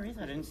premiere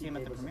either. I didn't see him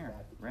at the premiere.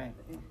 Right.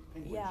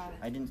 Yeah.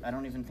 I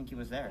don't even think he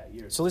was there.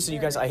 So listen, you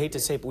guys, I hate to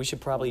say it, but we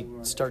should probably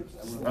start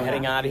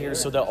heading out of here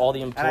so that all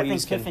the And I think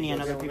employees can. Tiffany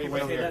and other people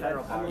went over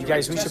there. You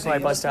guys, we should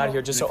probably bust out of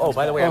here just so. Oh,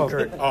 by the way, I'm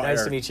Kurt. Nice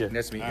Eric. to meet you.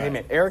 Nice to meet you. Hey,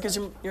 man. Eric is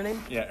your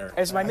name? Yeah, Eric.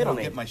 That's my middle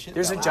name.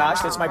 There's a Josh.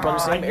 That's my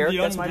brother's name. Eric.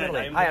 That's my middle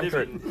name. Hi, I'm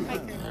Kurt. Hi,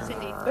 Kurt.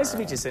 Cindy. Nice to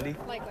meet you, Cindy.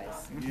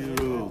 Likewise.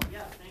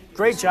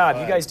 Great job.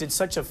 You guys did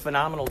such a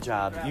phenomenal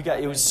job.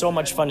 It was so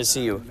much fun to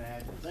see you.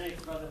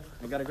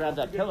 I gotta grab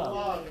that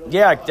pillow.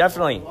 Yeah,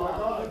 definitely.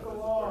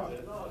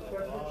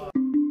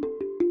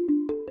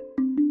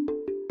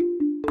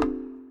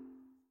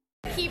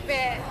 Keep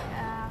it.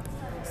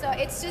 So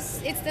it's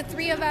the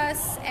three of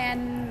us,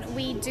 and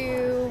we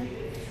do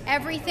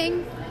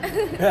everything.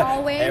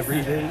 Always.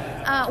 Everything.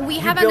 We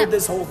you have build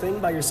this whole thing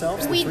by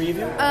yourselves, the three of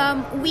you?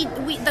 We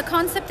the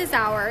concept is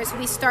ours.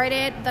 We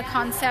started the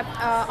concept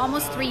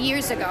almost 3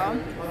 years ago,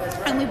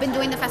 and we've been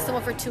doing the festival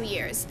for 2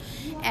 years.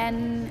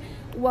 And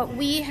what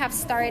we have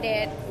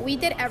started, we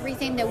did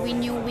everything that we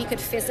knew we could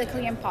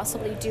physically and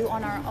possibly do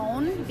on our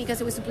own,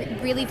 because it was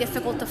really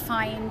difficult to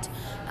find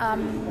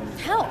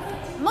help,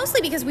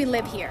 mostly because we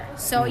live here.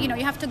 So you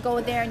have to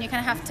go there and you kind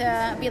of have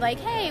to be like,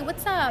 hey,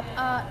 what's up,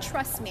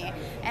 trust me.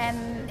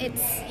 And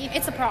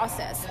it's a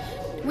process.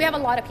 We have a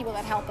lot of people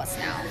that help us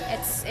now.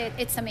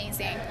 It's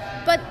amazing,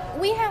 but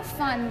we have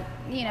fun,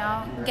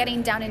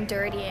 getting down and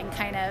dirty and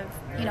kind of,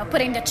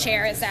 putting the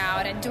chairs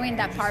out and doing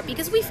that part,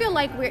 because we feel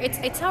like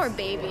it's our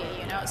baby,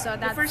 So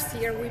that's the first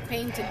year we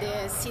painted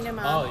the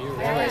cinema. Oh, you're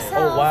by right. ourselves.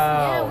 Oh,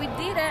 wow. Yeah, we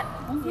did it.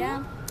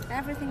 Yeah,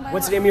 everything by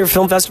What's the name of your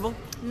film festival?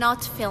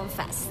 Not Film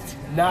Fest.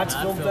 Not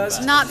Film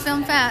Fest? Not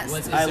Film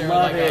Fest. I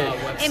love it.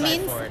 It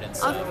means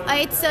it's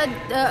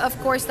of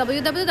course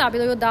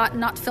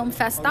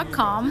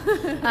www.notfilmfest.com.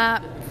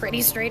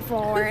 Pretty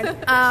straightforward.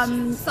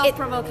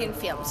 Self-provoking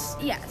films.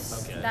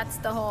 Yes, that's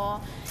the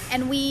whole.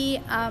 And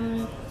we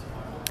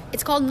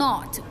it's called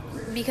Not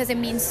because it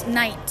means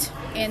night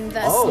in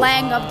the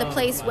slang of the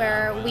place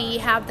where we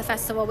have the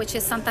festival, which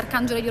is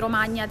Sant'Arcangelo di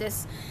Romagna,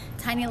 this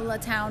tiny little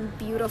town,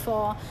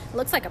 beautiful,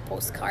 looks like a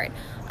postcard,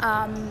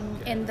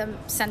 in the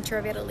center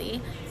of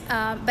Italy.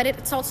 But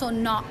it's also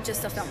not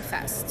just a film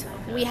fest.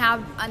 We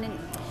have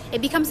it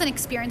becomes an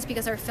experience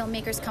because our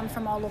filmmakers come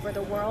from all over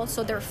the world,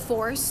 so they're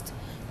forced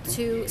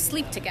to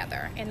sleep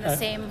together in the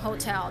same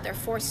hotel. They're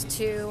forced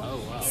to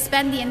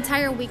spend the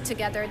entire week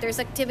together. There's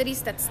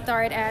activities that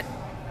start at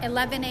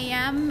 11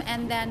 a.m.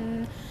 and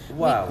then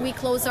we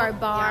close our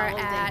bar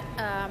at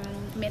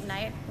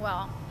midnight.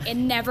 Well, it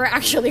never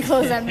actually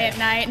closes at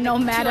midnight, no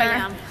matter. 2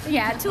 a.m.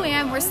 Yeah, 2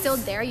 a.m. We're still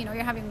there.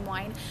 You're having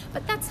wine.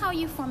 But that's how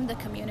you form the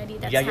community.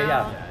 That's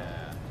how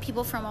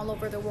people from all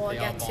over the world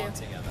get to.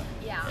 Together.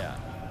 Yeah.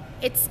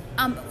 It's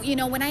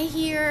when I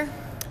hear,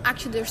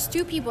 actually, there's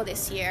 2 people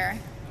this year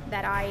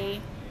that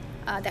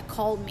that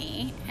called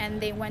me, and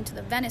they went to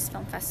the Venice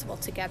Film Festival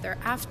together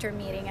after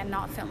meeting at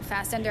Not Film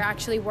Fest, and they're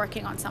actually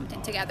working on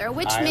something together,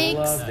 which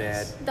makes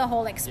the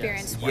whole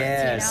experience work.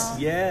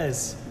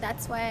 Yes.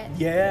 That's why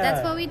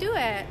we do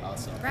it.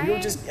 Awesome.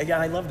 Right?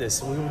 I love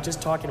this. We were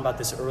just talking about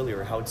this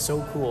earlier. How it's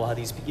so cool how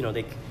these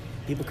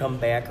people come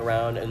back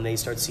around and they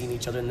start seeing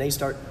each other and they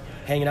start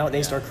hanging out and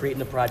they start creating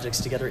the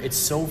projects together. It's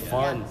so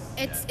fun.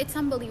 Yeah. It's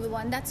unbelievable,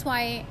 and that's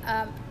why.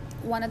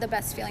 One of the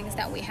best feelings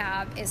that we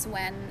have is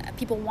when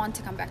people want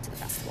to come back to the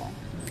festival.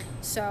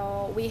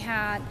 So we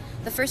had,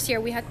 the first year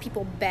we had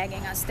people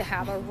begging us to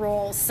have a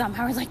role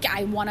somehow, like,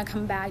 I want to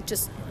come back,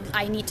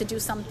 I need to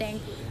do something.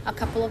 A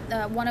couple of,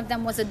 one of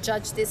them was a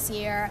judge this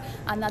year,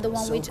 another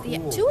one,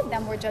 cool. 2 of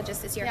them were judges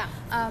this year.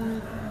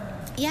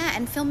 Yeah.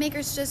 And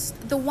filmmakers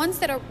the ones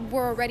that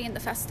were already in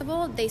the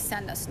festival, they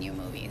send us new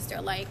movies.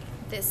 They're like,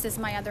 this is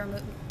my other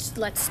movie.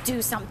 Let's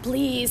do some,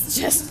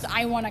 please.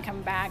 I want to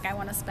come back. I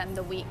want to spend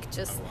the week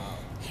just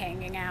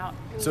hanging out.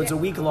 So it's a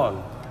week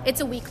long. It's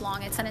a week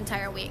long. It's an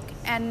entire week,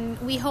 and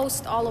we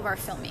host all of our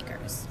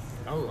filmmakers.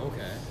 Oh,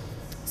 okay.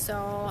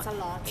 So it's a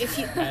lot. If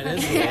you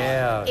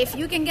Yeah. if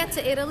you can get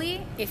to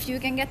Italy, if you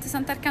can get to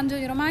Sant'Arcangelo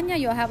di Romagna,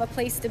 you'll have a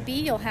place to be.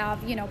 You'll have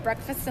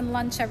breakfast and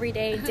lunch every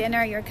day.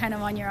 Dinner, you're kind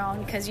of on your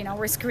own because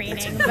we're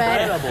screening.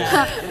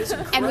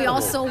 And we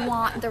also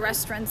want the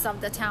restaurants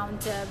of the town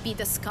to be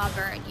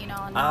discovered.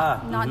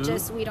 Not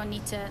just we don't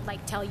need to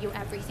tell you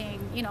everything.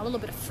 A little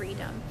bit of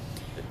freedom.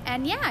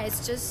 And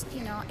it's just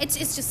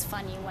it's just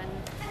funny when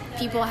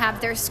people have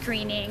their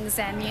screenings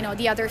and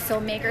the other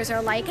filmmakers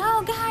are like,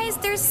 oh guys,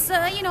 there's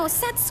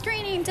set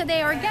screening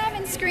today or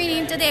Gavin's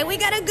screening today, we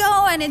gotta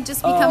go, and it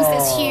just becomes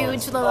this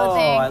huge little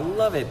thing. I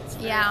love it.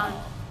 Yeah.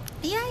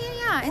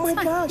 Oh It's my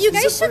fun. gosh, You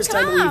this guys is the first should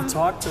time come. we've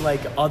talked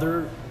to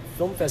other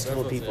film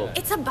festival people.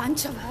 It's a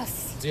bunch of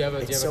us. Do you have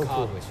a so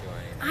card cool. with you?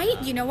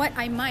 You know what?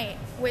 I might,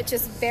 which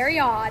is very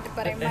odd,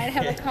 but I might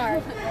have a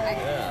card.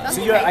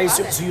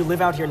 So you live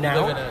out here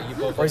now,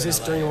 or is this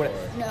during what?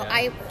 No,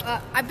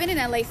 I've been in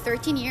LA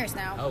 13 years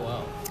now. Oh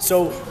wow.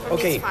 So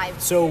okay,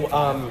 5. so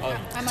I'm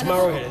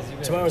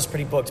tomorrow's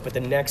pretty booked, but the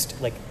next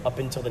up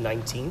until the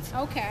 19th,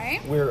 Okay.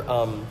 we're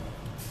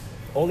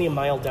only a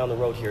mile down the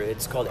road here.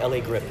 It's called LA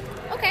Grip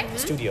Okay.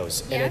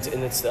 Studios, Yeah.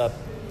 and it's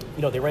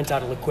they rent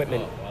out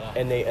equipment.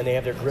 And they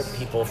have their grip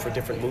people for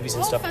different movies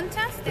and stuff.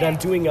 Fantastic. But I'm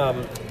doing a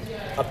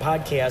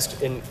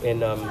podcast in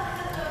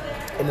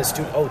the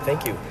studio. Oh,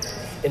 thank you.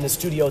 In the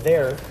studio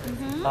there,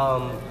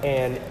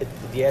 and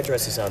the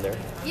address is on there.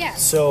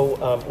 Yes.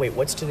 So wait,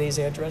 what's today's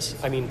address?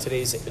 I mean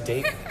today's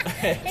date.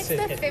 It's the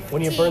 15th.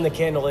 When you burn the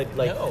candle at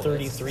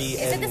 33 Is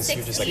it the ends,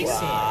 you're just 16th?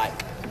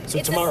 what? So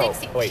It's tomorrow.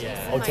 The 16th. Wait.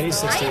 Oh, today's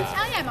 16th.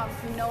 I am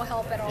of no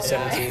help at all.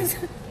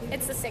 17th.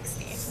 It's the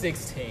 16th.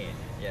 16.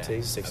 Yeah.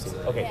 Today's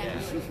 16th. Okay.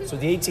 Yeah. So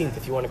the 18th,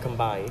 if you want to come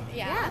by.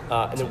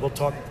 Yeah. And then we'll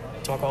talk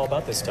all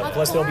about this stuff. Of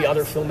Plus, there'll be course.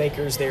 other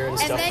filmmakers there and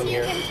stuff then from you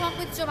here. can talk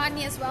with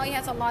Giovanni as well. He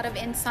has a lot of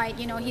insight.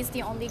 He's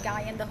the only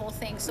guy in the whole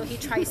thing, so he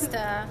tries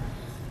to,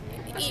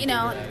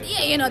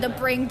 to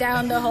bring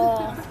down the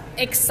whole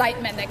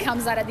excitement that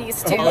comes out of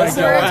these two. Oh,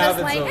 So no, we're what just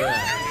happens like, over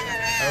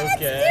there? let's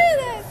do Okay.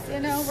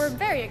 this. We're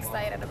very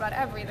excited about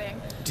everything.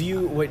 Do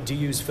you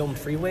use Film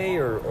Freeway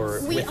or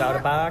Without a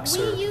Box?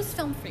 We or? use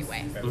Film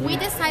Freeway. Mhm. We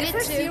decided The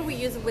first to. year we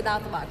use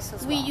Without the Box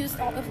as well. We used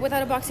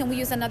Without a Box, and we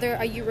use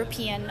a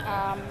European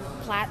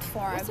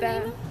platform. What's the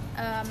name?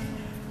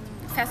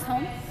 Fast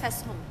Home.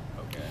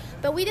 Okay.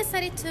 But we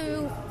decided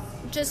to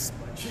just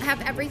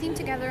have everything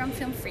together on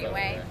Film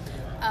Freeway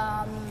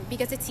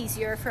because it's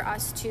easier for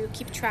us to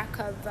keep track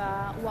of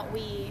what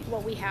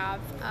we have,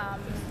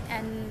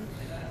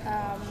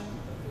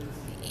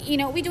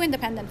 we do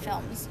independent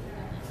films.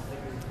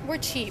 We're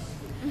cheap.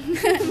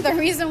 The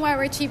reason why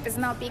we're cheap is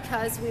not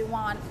because we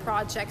want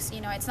projects.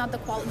 It's not the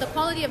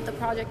quality of the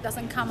project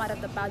doesn't come out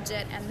of the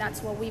budget, and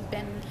that's what we've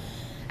been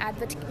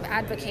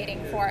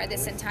advocating for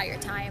this entire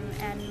time.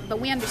 But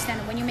we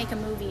understand when you make a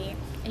movie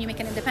and you make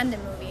an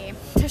independent movie,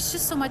 there's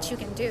just so much you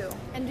can do.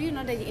 And do you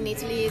know that in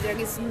Italy there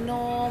is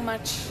no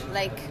much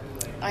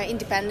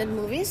independent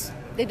movies?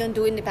 They don't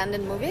do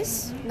independent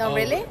movies. No,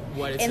 really.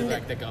 What is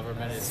it the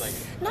government is like?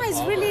 No, it's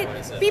involved, really or what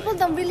is it? people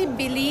don't really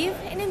believe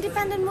in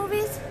independent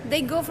movies.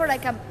 They go for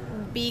a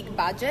big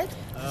budget.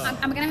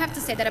 I'm gonna have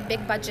to say that a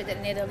big budget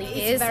in Italy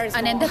It's is very an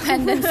small.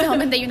 independent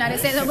film in the United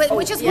States,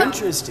 which is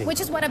Interesting. Which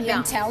is what I've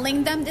been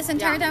telling them this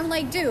entire time.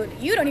 Like, dude,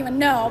 you don't even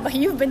know, but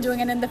you've been doing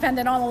an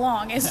independent all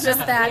along. It's just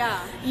that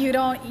you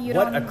don't.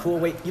 What a cool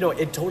way!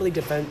 It totally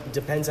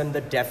depends on the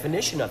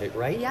definition of it,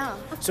 right? Yeah.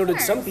 So to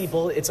some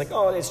people, it's like,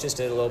 oh, it's just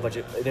a low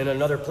budget. And in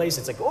another place,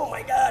 it's like, oh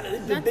my god,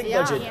 it's a big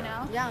budget.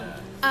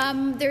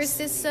 There's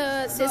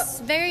this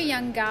very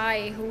young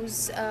guy who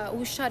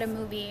shot a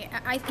movie.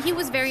 He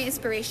was very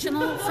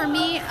inspirational for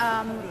me.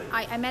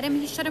 I met him.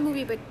 He shot a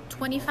movie with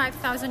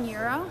 25,000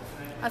 euro,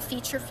 a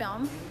feature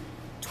film,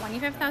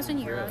 25,000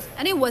 euros,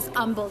 and it was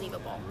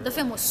unbelievable. The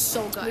film was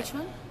so good. Which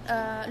one?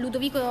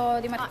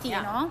 Ludovico Di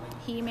Martino.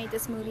 He made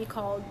this movie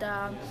called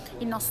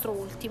Il Nostro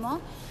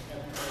Ultimo.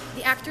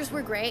 The actors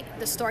were great.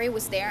 The story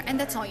was there, and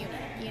that's all you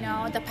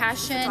need. The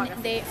passion.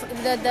 The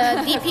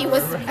DP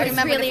was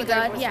really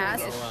good.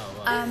 Yes.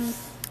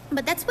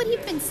 But that's what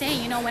he'd been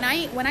saying.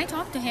 When I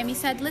talked to him, he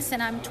said,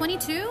 "Listen, I'm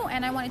 22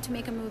 and I wanted to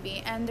make a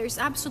movie, and there's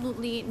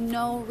absolutely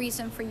no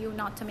reason for you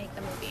not to make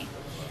the movie.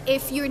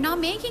 If you're not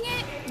making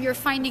it, you're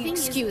finding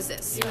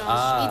excuses."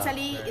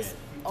 Italy is,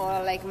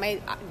 or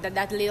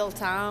that little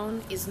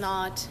town is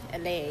not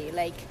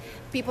LA.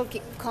 People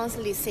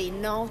constantly say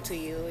no to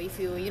you if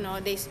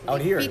they Out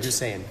here, pitch. you're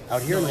saying.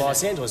 Out here in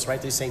Los Angeles, right?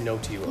 They say no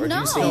to you. Or do No,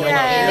 you say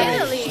no?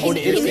 Italy. Oh, in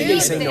Italy, they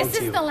say no This to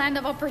is you. the land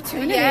of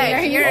opportunity.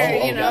 Yeah,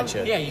 here,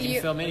 gotcha. Yeah, you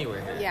can film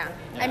anywhere here.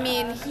 Yeah. I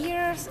mean,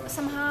 here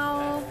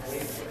somehow,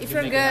 if You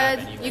you're make it good,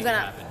 happen, you you're make it gonna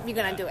happen. you're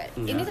gonna do it.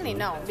 In Yeah. Italy,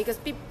 no, because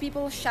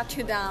people shut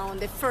you down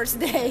the first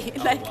day.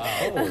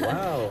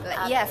 Oh,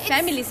 wow.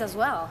 families as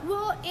well.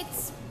 Well,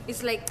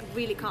 It's like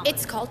really common?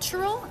 It's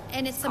cultural,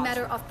 and it's a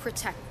matter of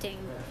protecting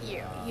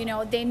you. You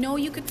know, they know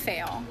you could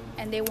fail,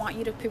 and they want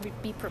you to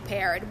be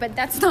prepared. But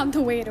that's not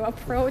the way to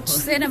approach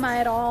cinema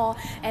at all,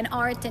 and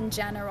art in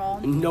general.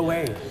 No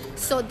way.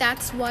 So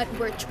that's what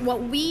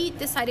we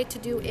decided to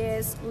do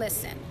is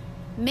listen,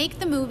 make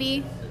the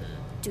movie,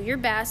 do your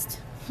best,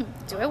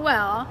 do it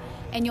well,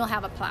 and you'll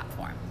have a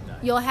platform.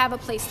 You'll have a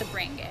place to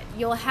bring it.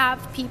 You'll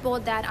have people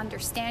that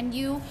understand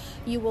you.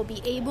 You will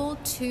be able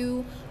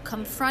to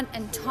confront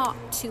and talk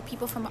to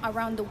people from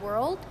around the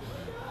world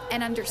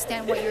and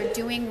understand what you're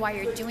doing, why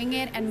you're doing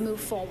it, and move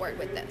forward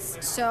with this.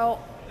 So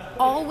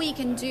all we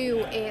can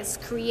do is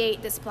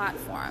create this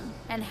platform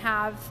and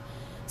have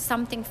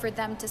something for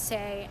them to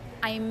say,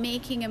 I'm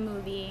making a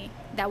movie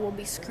that will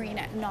be screened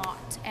at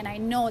Knot, and I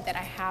know that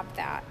I have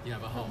that. You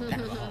have a home.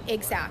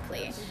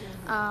 Exactly.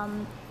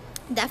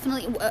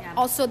 Definitely.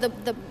 Also,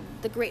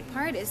 the great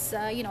part is,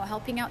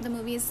 helping out the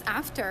movies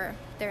after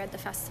they're at the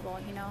festival,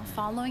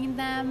 following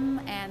them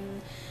and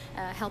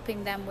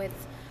helping them with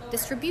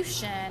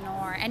distribution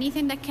or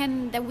anything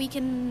that we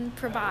can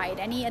provide,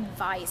 any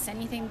advice,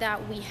 anything that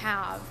we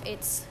have.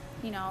 It's,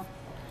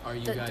 Are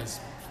you guys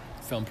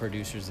film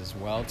producers as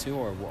well too,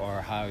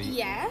 or how?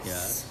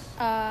 Yes.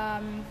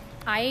 Yeah.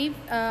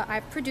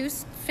 I've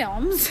produced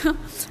films,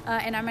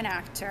 and I'm an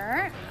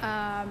actor.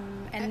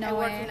 And I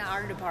work in the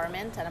art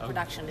department and a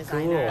production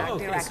designer, art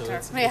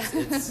director. So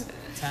it's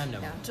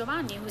tandem. Yeah.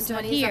 Giovanni, who's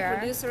Giovanni not here, is a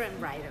producer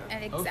and writer.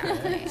 And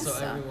exactly. Okay. So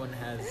everyone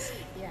has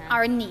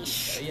our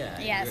niche. Yeah.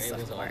 Yes, you're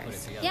able of to all put it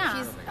course. together.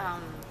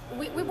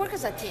 Yeah. We work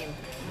as a team,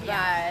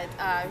 but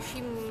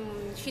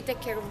she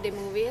takes care of the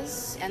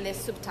movies and the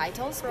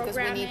subtitles because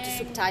we need to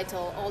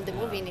subtitle all the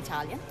movie in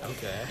Italian.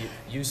 Okay.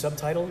 You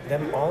subtitle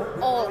them all?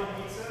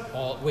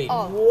 All. Wait.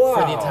 All.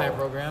 For the entire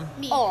program?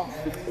 All.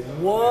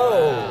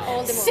 Whoa.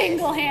 All the movies.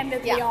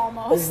 Single-handedly,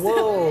 almost.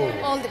 Whoa.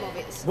 All the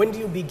movies. When do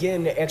you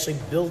begin actually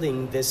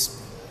building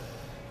this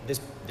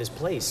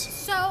place?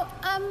 So,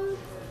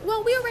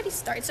 well, we already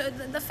started. So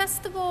the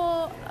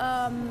festival,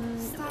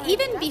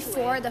 even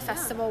before the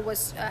festival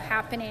was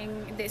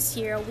happening this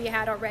year, we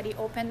had already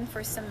opened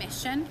for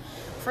submission.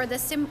 For the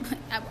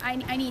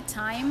I need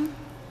time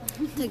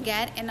to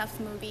get enough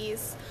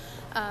movies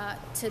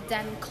to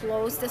then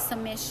close the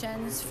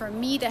submissions, for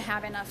me to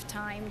have enough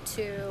time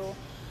to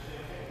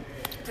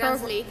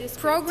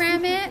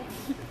program it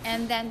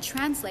and then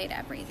translate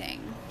everything.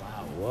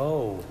 Wow.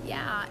 Whoa.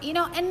 Yeah,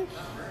 and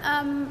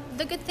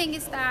the good thing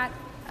is that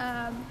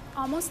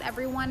almost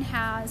everyone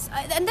has,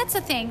 and that's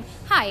the thing.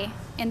 Hi,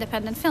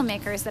 independent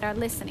filmmakers that are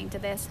listening to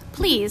this,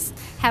 please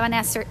have an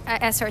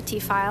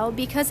SRT file,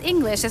 because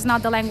English is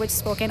not the language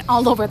spoken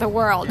all over the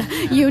world.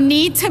 You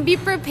need to be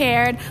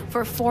prepared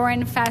for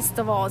foreign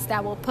festivals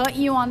that will put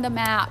you on the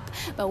map,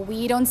 but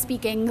we don't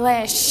speak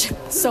English,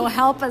 so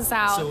help us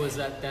out. So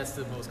that's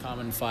the most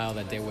common file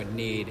that they would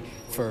need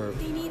for?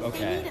 They need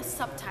a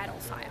subtitle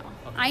file.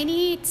 Okay. I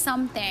need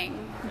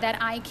something that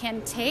I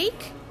can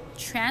take,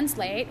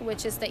 translate,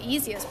 which is the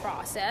easiest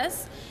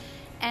process,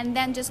 and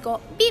then just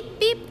go beep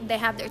beep. They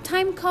have their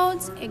time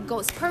codes, it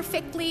goes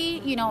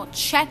perfectly.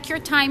 Check your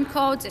time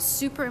codes is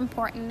super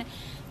important.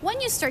 When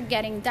you start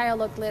getting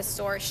dialogue lists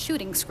or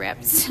shooting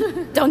scripts,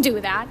 don't do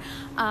that.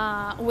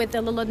 With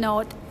the little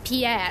note,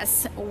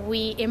 P.S.,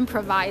 we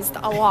improvised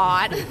a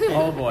lot.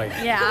 Oh boy.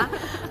 Yeah.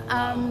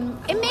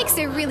 It makes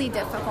it really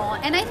difficult,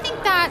 and I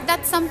think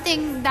that's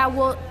something that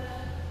will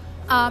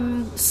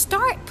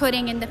start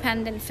putting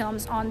independent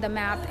films on the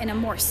map in a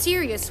more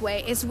serious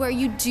way, is where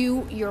you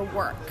do your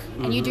work.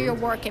 Mm-hmm. And you do your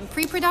work in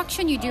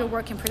pre-production, you do your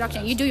work in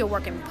production, you do your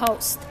work in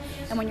post.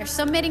 And when you're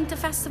submitting to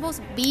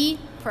festivals, be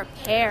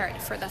prepared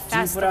for the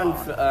festival. Do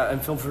you put on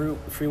Film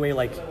Freeway,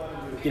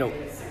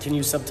 can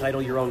you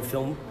subtitle your own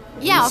film?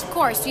 Yeah, of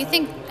course. Do you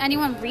think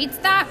anyone reads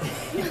that?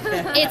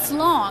 It's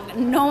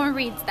long. No one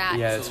reads that.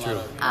 Yeah, it's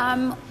true.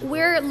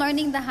 We're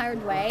learning the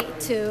hard way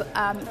to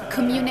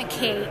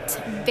communicate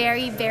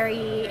very,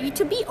 very,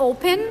 to be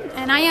open.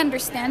 And I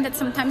understand that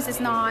sometimes it's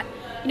not,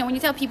 when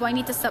you tell people I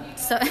need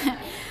to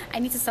I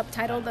need to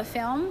subtitle the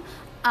film.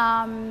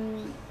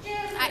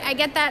 I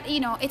get that,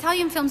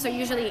 Italian films are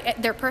usually,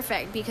 they're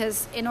perfect,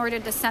 because in order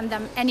to send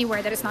them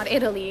anywhere that is not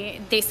Italy,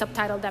 they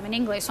subtitle them in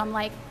English. So I'm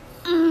like,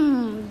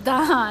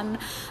 done.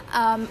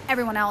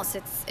 Everyone else,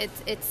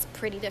 it's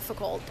pretty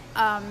difficult.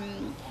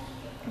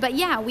 But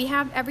yeah, we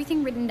have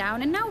everything written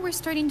down, and now we're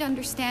starting to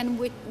understand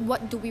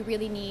what do we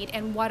really need,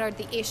 and what are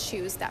the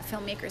issues that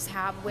filmmakers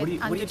have with.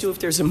 What do you do if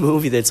there's a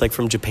movie that's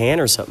from Japan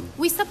or something?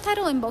 We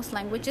subtitle in both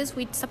languages.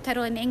 We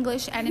subtitle in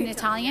English and in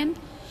Italian,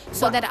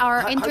 so that our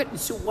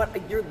So what?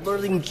 You're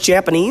learning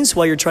Japanese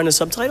while you're trying to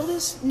subtitle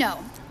this? No,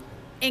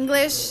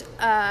 English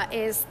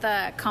is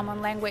the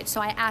common language.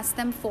 So I asked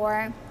them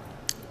for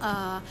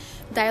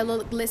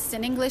dialogue lists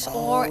in English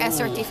or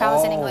SRT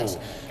files in English.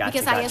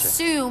 Because I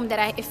assume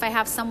that if I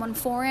have someone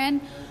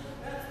foreign,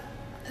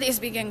 they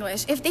speak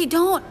English. If they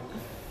don't,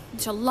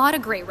 there's a lot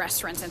of great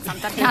restaurants in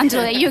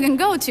Sant'Arcangelo that you can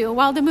go to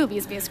while the movie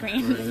is being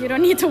screened. You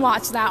don't need to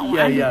watch that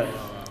one. Yeah.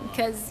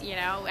 Because,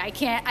 I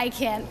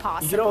can't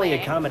possibly. You can only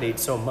accommodate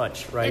so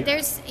much, right?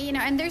 There's,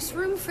 and there's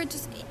room for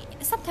just,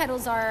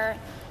 subtitles are,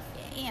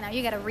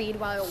 you gotta read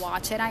while you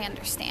watch it. I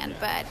understand,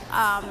 but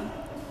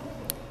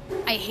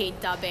I hate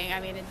dubbing. I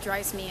mean, it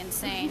drives me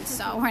insane.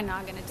 So we're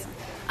not gonna do it.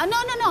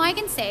 No, I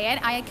can say it.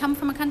 I come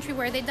from a country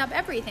where they dub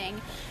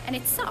everything, and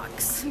it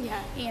sucks.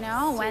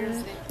 Yeah.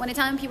 When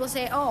Italian people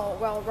say, "Oh,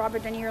 well,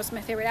 Robert De Niro's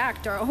my favorite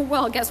actor," oh,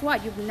 well, guess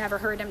what? You've never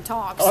heard him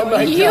talk, so Oh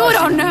my you gosh,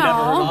 don't you've know.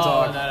 never heard him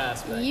talk. Oh, that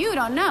aspect. You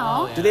don't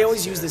know. Do they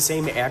always use the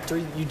same actor?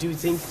 You do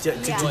think to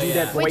do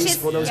that voice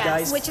for those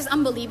guys? Which is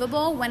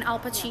unbelievable when Al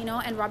Pacino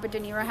and Robert De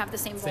Niro have the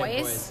same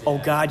voice. Oh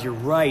God, you're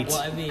right.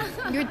 Well, I mean,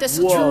 You're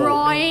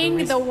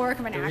destroying the work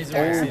of an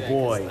actor. Oh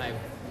boy.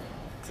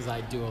 Because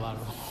I do a lot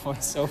of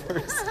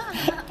voiceovers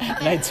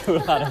and I do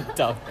a lot of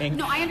dubbing.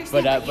 No, I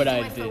understand. But you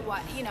I do it for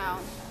what,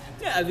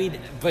 Yeah, I mean,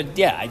 but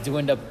yeah, I do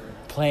end up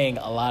playing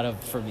a lot of,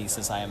 for me,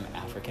 since I am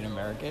African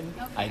American,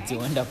 I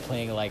do end up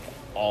playing like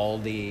all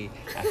the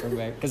African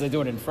American, because I do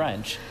it in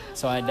French,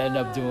 so I end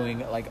up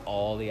doing like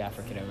all the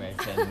African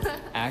American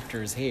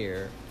actors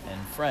here in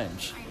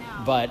French.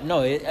 But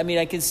no, I mean,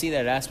 I can see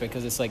that aspect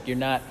because it's like you're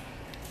not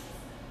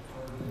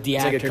the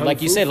It's like a actor, kung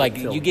like you fu said, like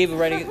film. you gave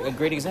a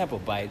great example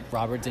by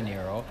Robert De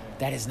Niro.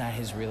 That is not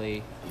his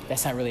really.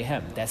 That's not really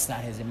him. That's not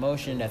his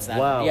emotion. That's not.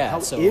 Wow, Yeah. how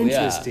so,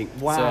 interesting.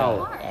 Yeah. Wow.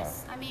 So, Of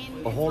course. I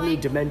mean, A whole new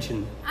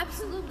dimension.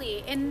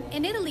 Absolutely. In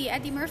Italy,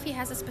 Eddie Murphy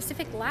has a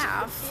specific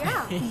laugh.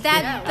 Yeah.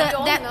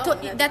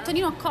 That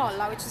Tonino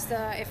Colla, which is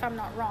if I'm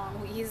not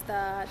wrong, he's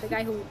the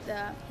guy who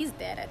he's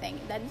dead, I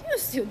think, that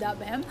used to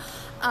dub him.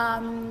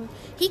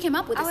 He came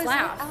up with this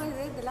laugh.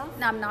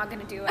 No, I'm not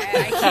gonna do it.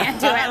 I can't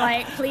do it.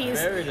 Like, please,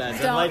 Very nice.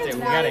 don't. I like it.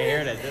 We gotta hear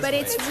it. But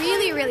it's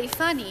really, really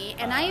funny,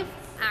 and I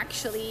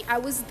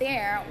was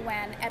there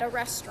when at a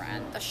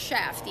restaurant,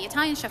 the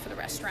Italian chef of the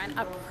restaurant,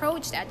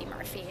 approached Eddie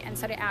Murphy and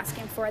started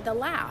asking for the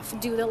laugh.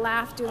 Do the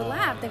laugh, do the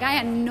laugh. The guy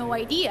had no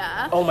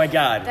idea. Oh my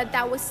God.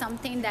 That was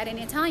something that in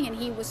Italian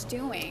he was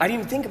doing. I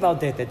didn't even think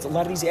about that. That a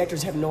lot of these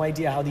actors have no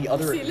idea how the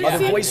other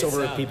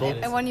voiceover people.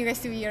 I want you guys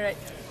to hear it.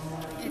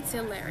 It's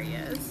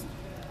hilarious.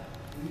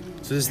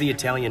 So this is the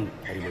Italian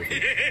Eddie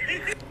Murphy.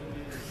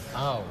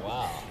 Oh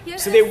wow.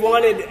 So they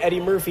wanted Eddie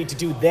Murphy to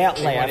do that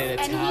They laugh. wanted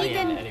And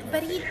Italian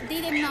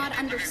they did not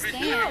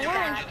understand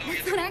that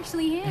that's not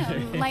actually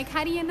him. Like,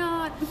 how do you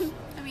not?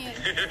 I mean,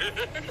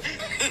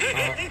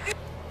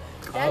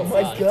 Oh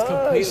my It's gosh.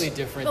 completely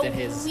different but than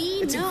his. we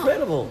It's know.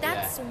 incredible.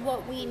 That's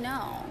what we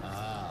know.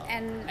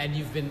 And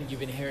you've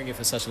been hearing it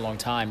for such a long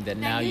time that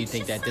now you it's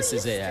think just that this so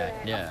is it.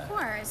 used to Yeah.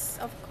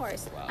 Of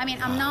course. I mean,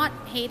 I'm not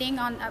hating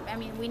on. I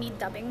mean, we need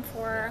dubbing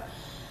for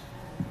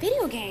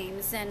video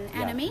games and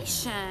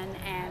animation,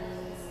 and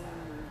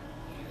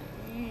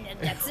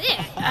that's it.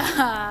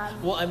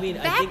 Well, I mean,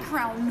 I think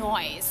background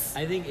noise.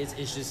 I think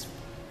it's just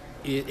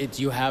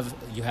you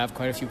have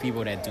quite a few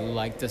people that do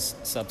like the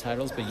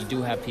subtitles, but you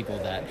do have people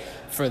that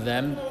for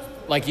them,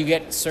 like you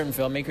get certain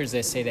filmmakers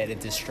that say that it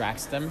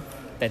distracts them,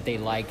 that they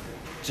like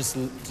just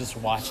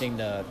watching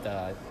the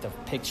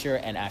picture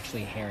and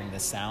actually hearing the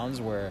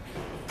sounds, where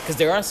because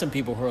there are some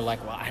people who are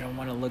like, well, I don't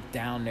want to look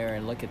down there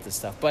and look at this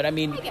stuff, but I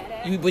mean,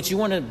 you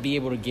want to be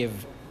able to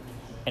give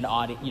an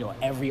audience,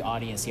 every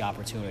audience the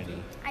opportunity.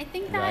 I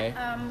think right?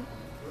 that,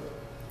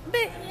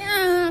 but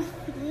yeah,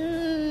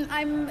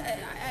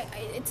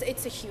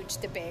 it's a huge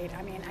debate.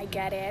 I mean, I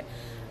get it.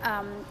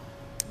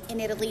 In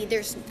Italy,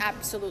 there's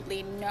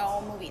absolutely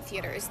no movie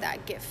theaters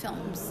that give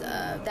films,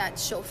 that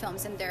show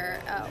films in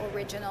their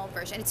original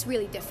version. It's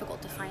really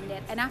difficult to find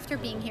it. And after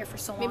being here for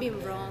so long, Maybe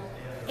in Rome.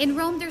 In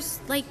Rome, there's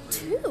like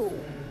 2.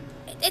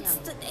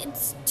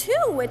 It's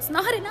 2. It's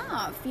not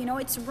enough.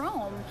 It's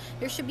Rome.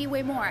 There should be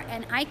way more.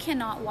 And I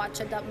cannot watch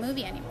a dubbed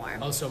movie anymore.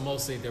 Oh, so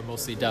they're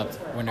mostly dubbed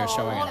when they're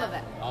showing it. All of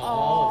it.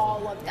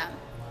 All of them.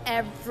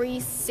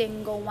 Every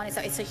single one is.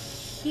 It's a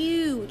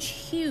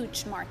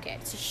huge market.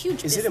 It's a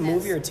huge. Is business. it a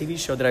movie or a TV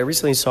show that I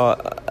recently saw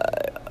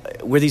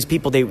where these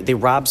people they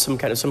rob some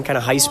kind of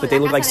heist, but they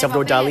look like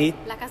Salvador Dali?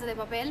 La Casa de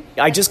Papel.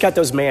 I just got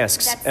those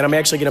masks, That's and I'm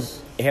actually gonna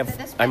That's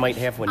have. I might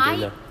have one during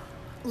the.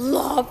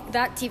 Love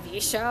that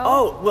TV show.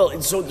 Oh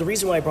well, so the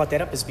reason why I brought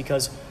that up is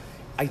because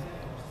I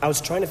was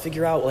trying to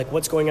figure out like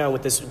what's going on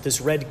with this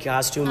red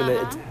costume and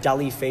the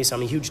Dali face.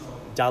 I'm a huge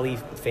Dali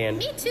fan.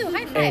 Me too.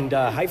 High five. And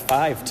high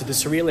five to the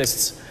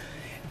surrealists.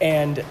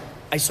 And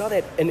I saw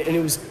that, and it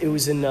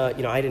was in I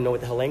didn't know what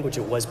the hell language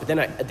it was, but then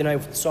I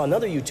saw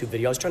another YouTube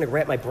video. I was trying to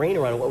wrap my brain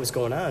around what was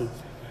going on.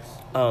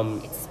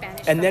 It's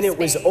Spanish. And then from it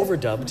was Spain.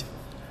 overdubbed.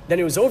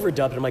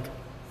 And I'm like,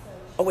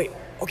 oh wait,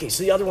 okay,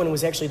 so the other one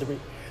was actually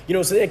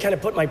so then it kind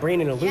of put my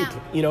brain in a loop,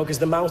 because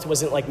the mouth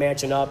wasn't like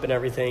matching up and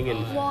everything. And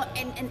Well,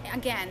 and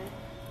again,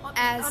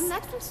 as on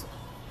Netflix.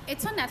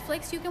 It's on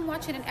Netflix. You can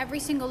watch it in every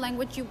single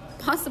language you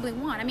possibly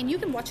want. I mean, you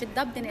can watch it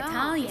dubbed in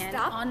Italian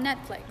on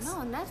Netflix. No,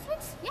 on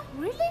Netflix? Yeah,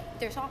 really?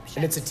 There's options.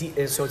 and it's a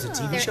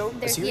TV show,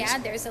 a series. Yeah,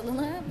 there's a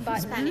little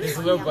button. There's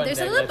a little button There's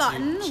a that little lets you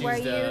button choose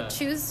where the you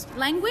choose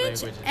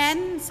language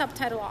and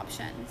subtitle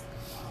options.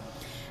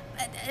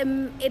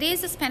 It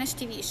is a Spanish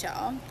TV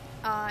show.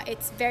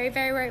 It's very,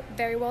 very,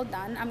 very well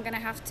done. I'm gonna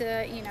have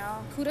to,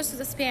 kudos to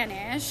the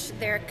Spanish.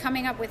 They're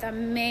coming up with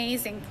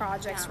amazing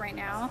projects right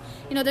now.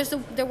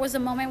 There was a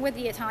moment where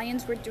the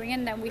Italians were doing it,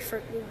 and then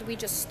we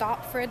just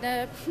stopped for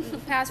the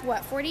past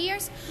 40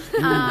 years.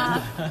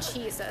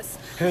 Jesus.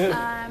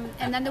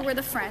 And then there were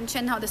the French,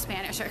 and now the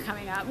Spanish are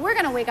coming up. We're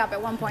gonna wake up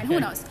at one point. Who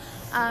knows?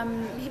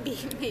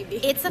 Maybe.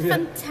 It's a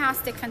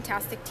fantastic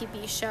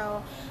TV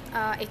show.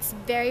 It's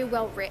very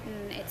well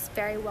written. It's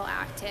very well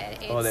acted.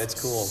 It's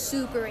that's cool.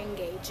 Super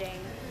engaging.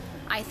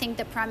 I think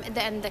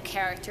the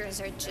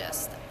characters are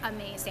just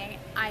amazing.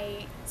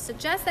 I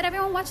suggest that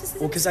everyone watches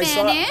this in because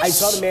Spanish. I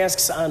saw the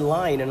masks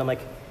online, and I'm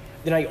like,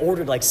 then I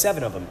ordered like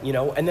 7 of them,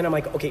 and then I'm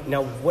like, okay,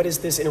 now what is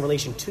this in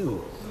relation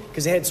to?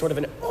 Because it had sort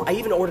of I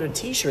even ordered a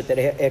T-shirt that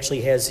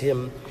actually has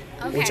him.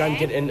 Okay. Which I'm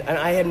getting, and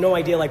I had no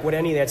idea like what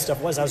any of that stuff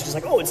was. I was just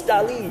like, oh, it's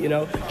Dali,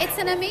 It's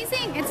an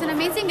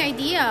amazing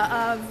idea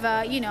of,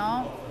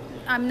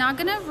 I'm not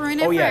gonna ruin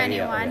it for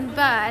anyone,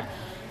 but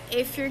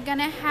if you're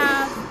gonna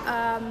have,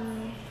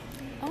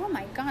 oh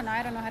my God,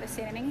 I don't know how to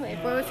say it in English.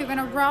 But if you're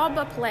gonna rob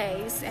a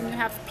place and you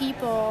have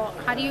people,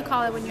 how do you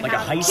call it when you like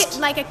have a heist?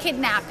 like a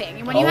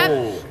kidnapping? When you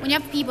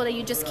have people that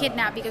you just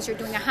kidnap because you're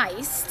doing a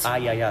heist.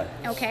 Yeah.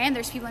 Okay, and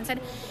there's people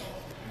inside.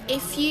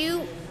 If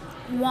you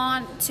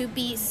want to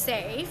be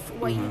safe,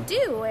 what you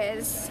do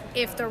is,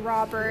 if the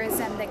robbers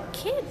and the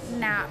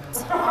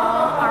kidnapped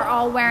are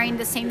all wearing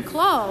the same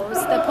clothes,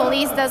 the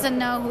police doesn't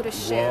know who to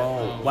shoot.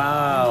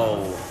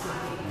 Wow.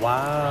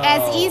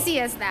 As easy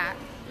as that.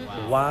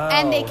 Wow.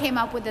 And they came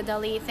up with the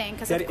Dali thing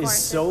because That is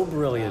so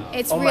brilliant.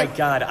 It's my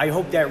God. I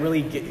hope that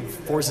really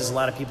forces a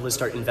lot of people to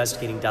start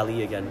investigating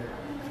Dali again.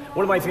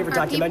 One of my favorite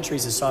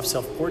documentaries is Soft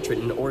Self-Portrait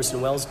in Orson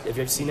Welles. Have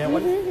you ever seen that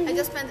one? I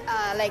just spent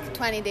like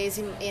 20 days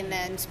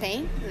in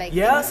Spain, like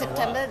Yeah? in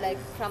September, like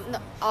from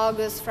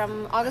August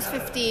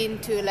 15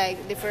 to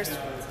like the first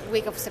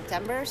week of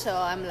September. So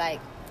I'm like,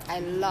 I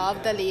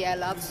love Dali, I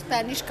love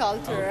Spanish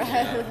culture.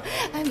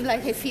 I'm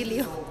like, I feel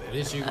you.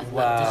 Did you go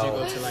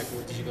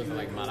to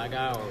like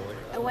Malaga or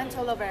what? I went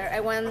all over.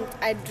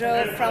 I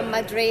drove from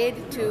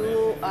Madrid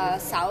to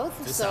south,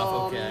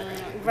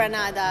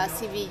 Granada,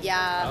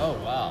 Sevilla. Oh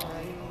wow.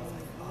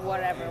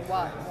 Whatever.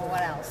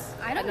 What else?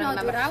 I don't know,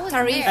 remember. dude. I was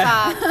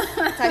Tarifa.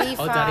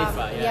 Oh,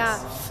 Tarifa.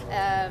 Yes.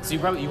 Yeah. So you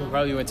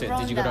probably went to.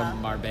 Did you go to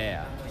Ronda.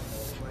 Marbella?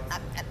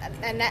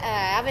 And I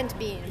haven't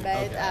been,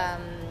 but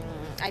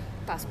I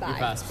passed by. You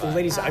passed by. Well,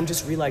 ladies, I'm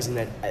just realizing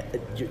that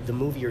the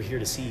movie you're here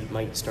to see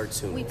might start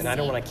soon, and I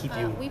don't want to keep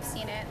you. We've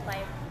seen it.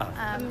 Like,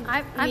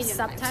 I've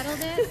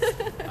subtitled it.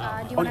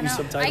 Do you want to know?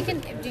 Subtitled I it. can.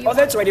 Do you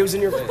That's right. It was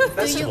in your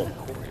festival.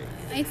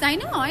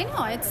 I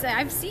know. It's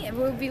I've seen it.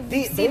 We've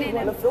They seen it.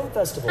 run a film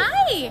festival.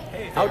 Hi.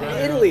 Out in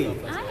Italy.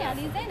 Hi,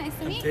 Alize. Nice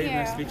to meet Dave, you.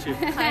 nice to meet you.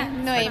 Hi,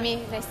 Noemi.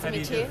 Nice to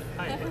meet you.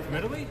 Hi, from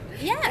Italy?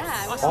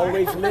 Yes. All the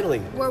way from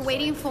Italy. We're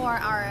waiting for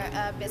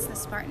our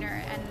business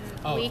partner,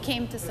 and we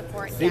came to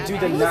support. They them. do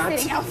the Who's Not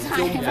sitting outside?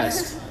 Film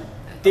Fest.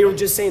 They were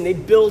just saying they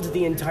build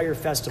the entire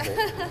festival.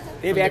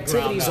 They have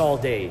activities all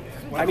day.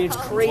 I mean, it's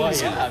crazy. Well,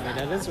 yeah, I mean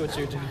that is what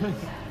you're doing.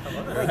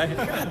 Right?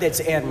 God,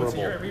 that's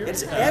admirable.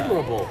 It's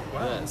admirable.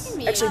 Yes.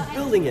 Actually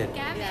building it.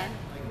 Gavin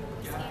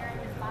was here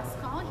last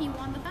call. He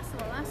won the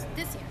festival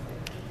this year,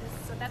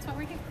 so that's why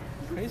we're here.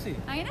 Crazy.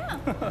 I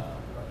know.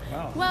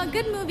 Wow. Well,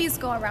 good movies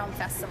go around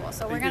festivals,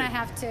 so we're gonna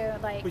have to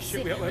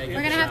we're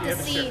gonna have to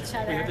see each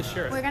other. We have to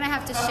share it. We're gonna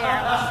have to share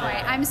at one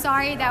point. I'm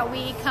sorry that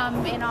we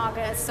come in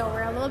August, so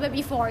we're a little bit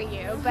before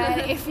you.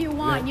 But if you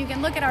want, you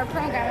can look at our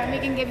program and we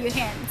can give you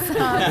hints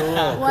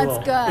of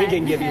what's good. We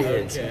can give you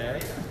hints. Okay.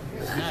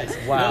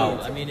 Nice. Wow.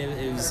 No, I mean,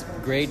 it was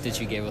great that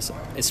you gave us,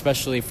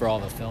 especially for all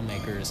the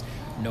filmmakers,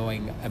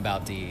 knowing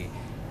about the,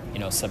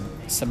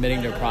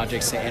 submitting their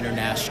projects to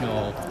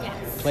international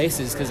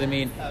places. Because, I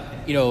mean,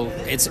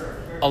 it's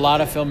a lot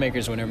of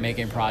filmmakers when they're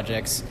making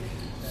projects,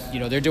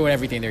 they're doing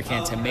everything they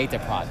can to make the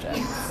project.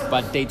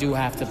 But they do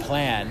have to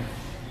plan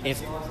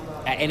if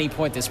at any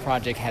point this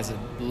project has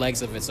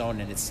legs of its own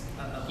and it's,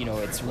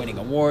 it's winning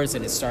awards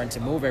and it's starting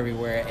to move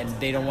everywhere, and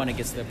they don't want to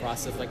get to the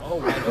process like, oh,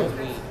 why don't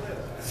we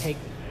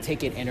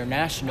take it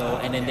international,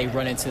 and then they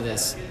run into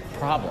this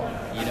problem.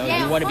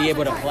 You want to be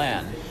able to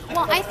plan.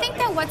 Well, I think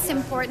that what's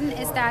important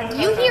is that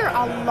you hear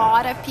a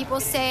lot of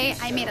people say,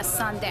 I made a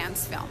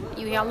Sundance film.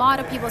 You hear a lot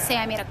of people say,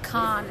 I made a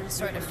Cannes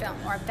sort of film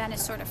or a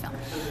Venice sort of film.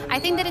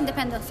 I think that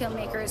independent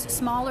filmmakers,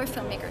 smaller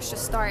filmmakers, should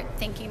start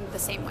thinking the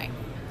same way.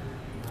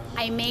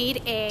 I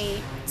made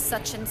a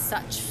such and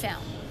such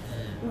film,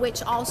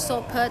 which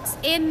also puts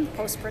in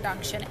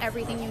post-production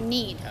everything you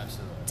need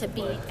to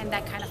be in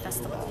that kind of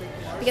festival.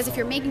 Because if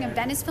you're making a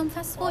Venice Film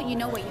Festival, you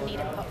know what you need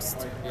in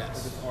post.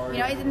 Yes.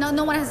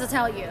 No one has to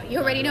tell you. You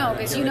already know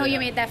because you know you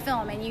made that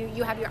film and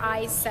you have your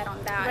eyes set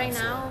on that. Right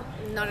now,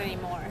 not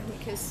anymore,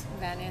 because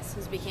Venice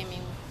is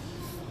becoming...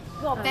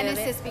 Well, Venice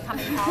is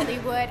becoming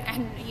Hollywood,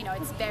 and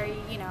it's very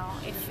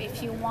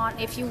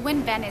if you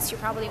win Venice, you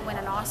probably win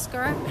an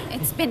Oscar.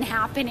 It's been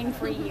happening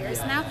for years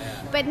now.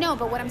 But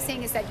what I'm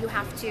saying is that you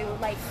have to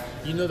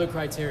the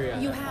criteria.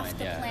 You have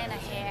to plan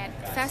ahead.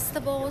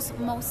 Festivals,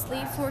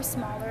 mostly for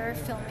smaller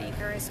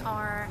filmmakers,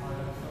 are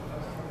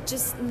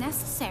just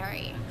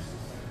necessary.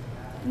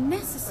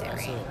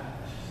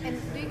 And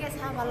do you guys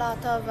have a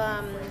lot of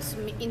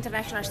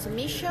international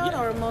submission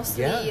or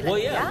mostly?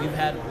 We've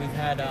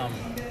had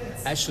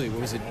actually,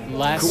 what was it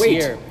last Kuwait.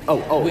 year?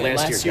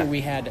 Last year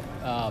we had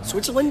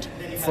Switzerland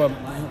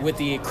with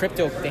the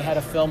crypto. They had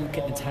a film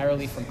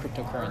entirely from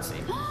cryptocurrency,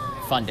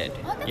 funded.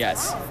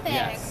 Yes.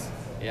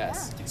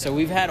 So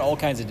we've had all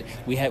kinds of.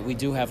 We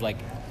do have like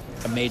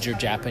a major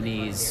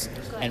Japanese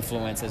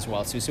influence as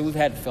well too. So we've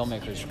had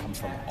filmmakers come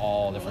from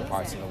all different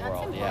parts of the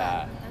world.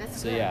 Yeah.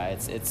 So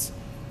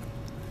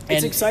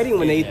it's exciting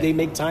when they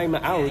make time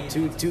out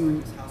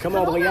to come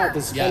all the way out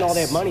to spend all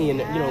that money, and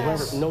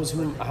whoever knows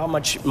how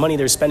much money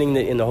they're spending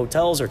in the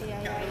hotels or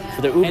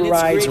for the Uber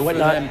rides or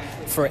whatnot.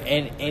 For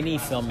any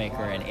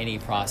filmmaker in any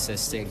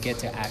process to get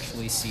to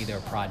actually see their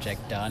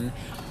project done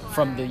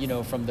from the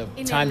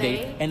time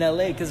they in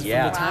LA, because from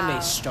the time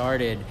they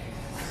started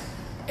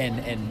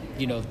and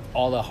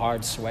all the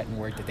hard sweat and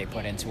work that they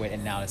put into it,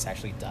 and now it's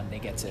actually done, they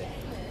get to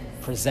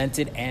present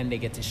it and they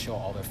get to show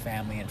all their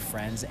family and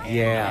friends and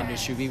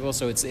industry people,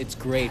 so it's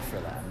great for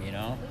them,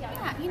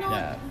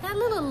 that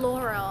little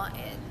laurel,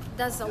 it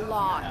does a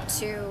lot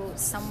to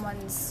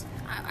someone's,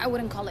 I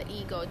wouldn't call it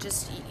ego,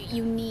 just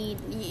you need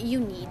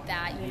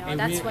that,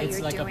 that's why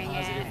you're like doing it.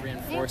 It's like a positive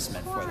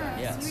reinforcement for them.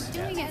 Yes.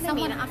 You're doing it. I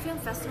mean, a film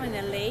festival in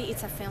LA,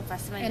 it's a film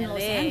festival in LA.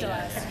 Los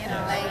Angeles.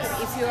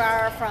 Like if you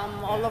are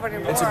from all over the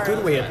world. That's a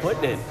good way of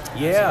putting it.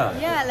 Yeah.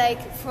 Yeah, like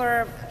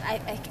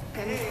I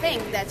can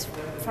think that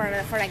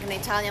for like an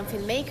Italian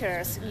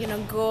filmmakers,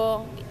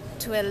 go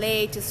to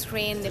LA to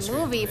screen the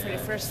movie for the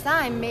first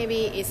time,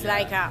 maybe it's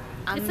like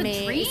it's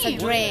a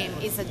dream.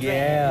 It's a dream.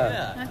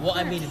 Yeah. Well,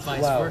 I mean,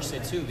 vice versa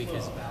too,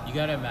 because you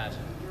got to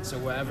imagine. So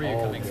wherever you're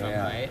coming from,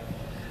 right?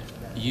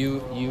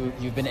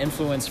 You've been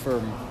influenced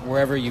from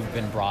wherever you've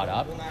been brought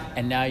up,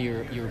 and now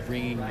you're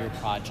bringing your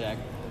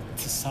project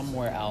to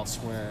somewhere else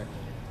where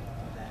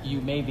you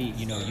maybe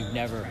you've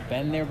never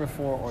been there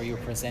before, or you're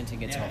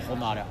presenting it to a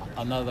whole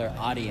another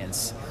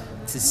audience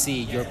to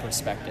see your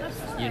perspective,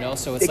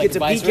 so it's they like get to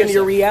vice peek into versa.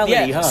 your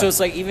reality, huh? So it's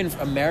like even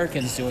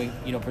Americans doing,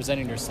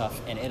 presenting their stuff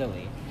in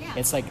Italy.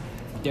 It's like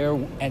they're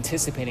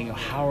anticipating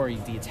how are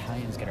the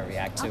Italians going to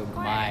react to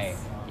my,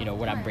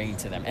 what I'm bringing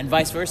to them, and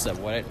vice versa.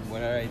 What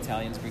are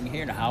Italians bringing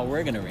here, and how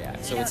we're going to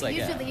react? So it's like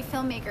usually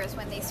filmmakers,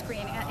 when they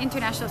screen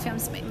international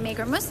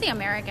filmmakers, mostly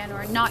American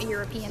or not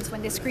Europeans,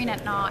 when they screen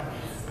at Not,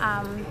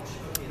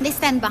 they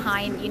stand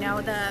behind.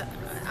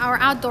 Our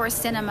outdoor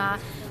cinema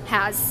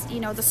has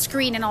the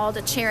screen and all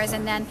the chairs,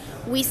 and then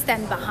we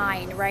stand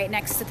behind right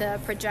next to the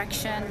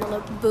projection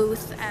little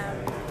booth,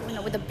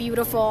 with a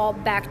beautiful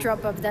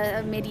backdrop of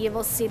the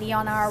medieval city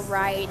on our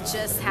right,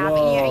 just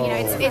happening.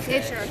 It's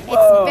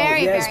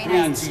very very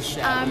nice.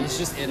 It's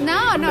just Italy.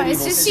 No,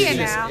 it's just here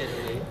now.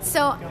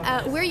 So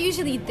we're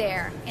usually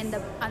there in the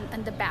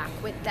back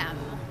with them,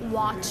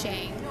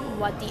 watching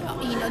what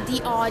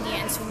the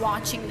audience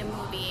watching the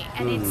movie,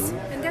 and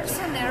and they're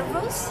so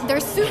nervous. They're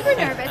super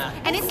nervous,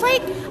 and it's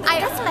like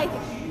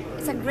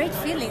it's a great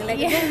feeling. Like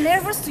they're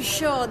nervous to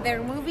show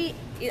their movie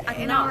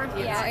in our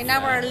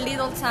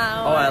little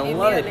town. Oh, I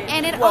love it.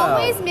 And it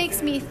always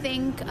makes me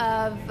think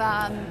of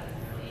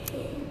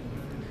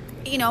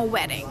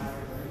wedding.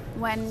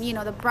 When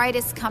the bride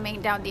is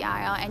coming down the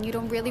aisle and you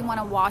don't really want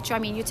to watch her. I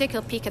mean, you take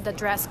a peek at the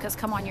dress because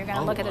come on, you're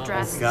gonna look at the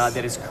dress. Oh God,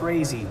 that is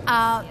crazy.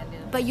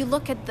 But you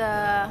look at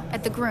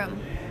the groom,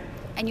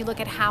 and you look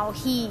at how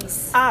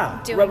he's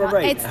doing.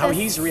 Right. It's how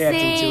he's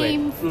reacting to it.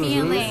 Same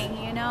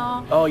feeling,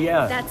 Oh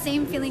yeah. That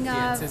same feeling of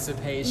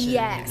anticipation.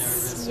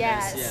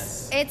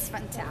 Yes. It's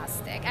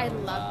fantastic. I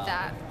love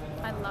that.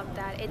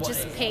 It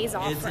just pays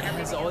off for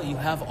everything. You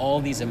have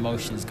all these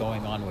emotions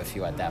going on with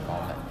you at that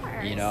moment.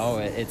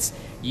 It's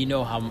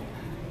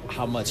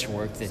how much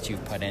work that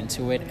you've put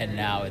into it, and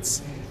now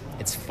it's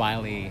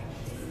finally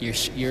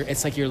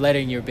it's like you're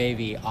letting your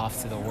baby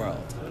off to the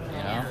world.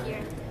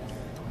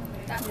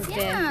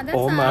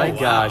 Oh my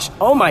gosh!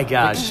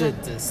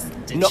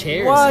 The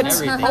chairs what? and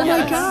everything. Oh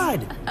my God!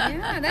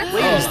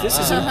 Ladies, this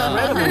is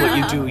incredible what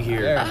you do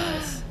here.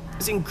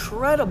 It's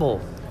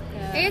incredible.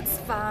 It's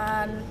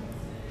fun.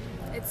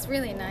 It's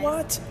really nice.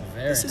 What?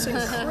 This is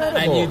incredible.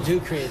 And you do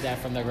create that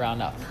from the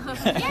ground up.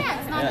 Yeah,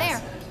 it's not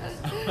there.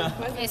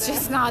 It's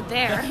just not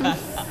there.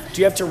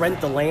 Do you have to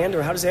rent the land,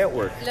 or how does that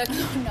work? Look,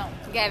 no,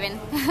 Gavin.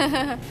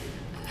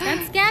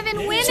 That's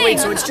Gavin winning.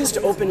 So it's just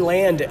open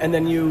land, and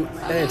then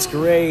it's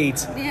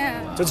great.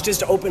 Yeah. So it's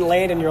just open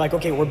land, and you're like,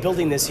 okay, we're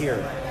building this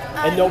here,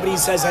 and nobody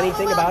says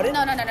anything about it?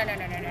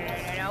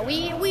 No.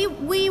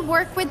 We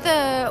work with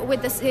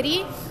the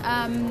city.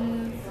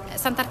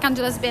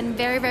 Sant'Arcangelo has been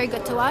very, very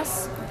good to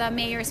us. The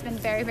mayor has been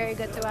very, very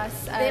good to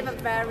us. They have a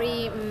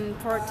very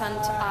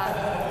important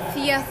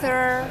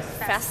theater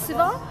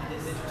festival,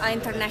 an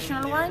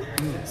international one.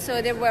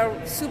 So they were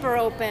super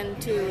open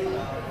to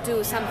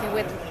do something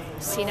with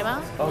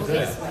cinema movies.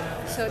 Good.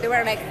 So they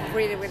were like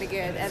really, really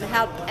good and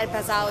helped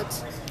us out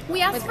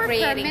We ask with for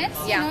creating.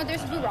 permits. Yeah. You know,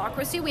 there's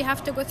bureaucracy. We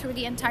have to go through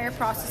the entire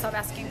process of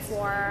asking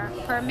for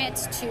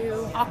permits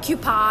to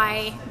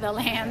occupy the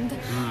land.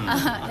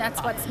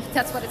 That's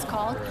what it's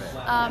called.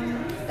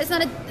 It's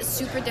not a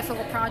super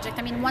difficult project.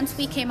 I mean, once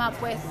we came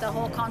up with the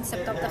whole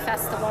concept of the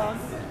festival,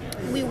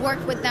 we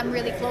worked with them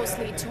really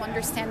closely to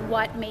understand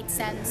what made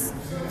sense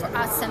for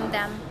us and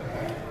them.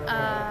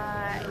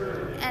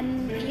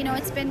 And you know,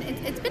 it's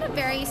been a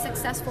very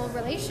successful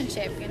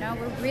relationship. You know,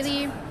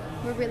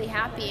 we're really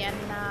happy, and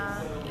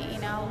you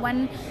know,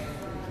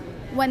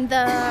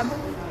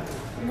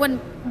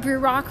 when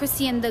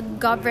bureaucracy and the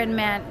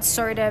government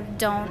sort of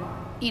don't,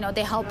 you know,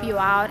 they help you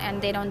out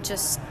and they don't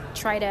just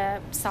try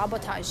to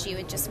sabotage you,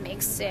 it just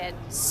makes it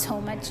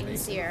so much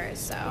easier.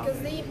 So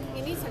because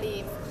in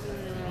Italy,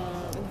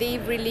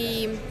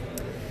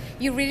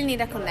 you really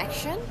need a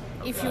connection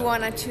if you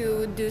wanted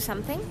to do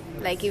something.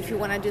 Like if you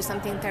want to do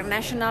something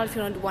international, if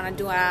you want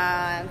to do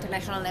an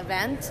international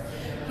event,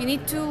 you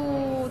need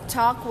to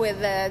talk with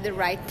the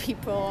right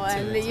people,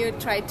 and you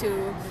try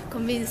to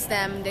convince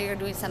them that you're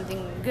doing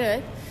something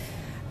good.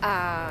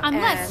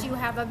 Unless you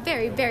have a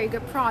very, very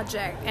good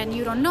project and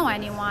you don't know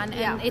anyone,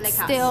 and it's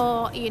like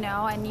still, you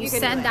know, and you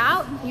send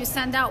out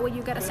what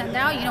you gotta send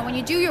out. You know, when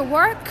you do your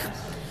work,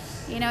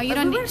 you know,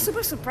 We were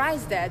super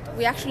surprised that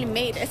we actually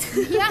made it.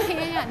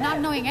 yeah.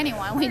 Not knowing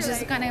anyone, we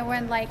just kind of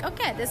went like,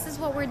 okay, this is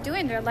what we're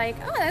doing. They're like,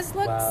 oh, this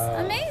looks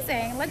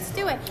amazing. Let's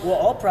do it. Well,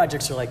 all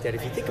projects are like that.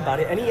 If you think about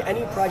it,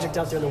 any project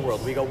out there in the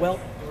world, we go, well,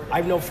 I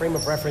have no frame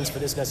of reference for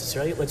this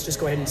necessarily. Let's just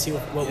go ahead and see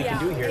what we can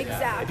do here.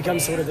 Exactly. It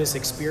becomes sort of this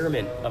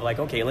experiment of like,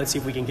 okay, let's see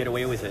if we can get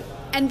away with it.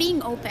 And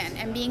being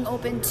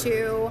open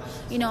to,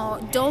 you know,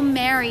 don't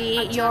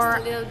marry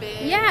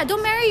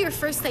don't marry your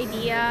first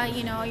idea.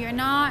 You know, you're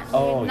not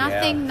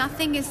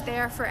nothing is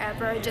there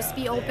forever. Just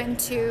be open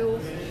to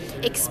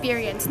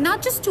experience,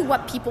 not just to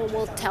what people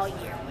will tell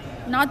you.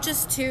 Not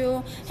just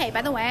to, hey,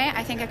 by the way,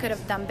 I think I could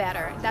have done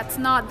better. That's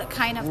not the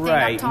kind of thing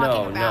I'm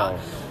talking about.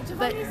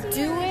 But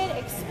do it,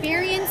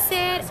 experience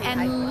it,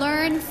 and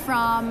learn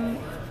from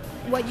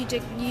what you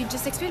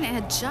just experienced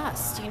and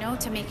adjust, you know,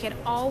 to make it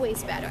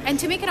always better. And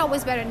to make it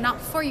always better,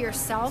 not for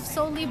yourself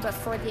solely, but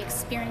for the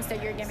experience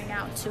that you're giving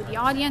out to the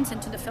audience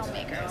and to the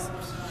filmmakers.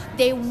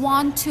 They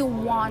want to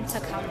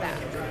come back,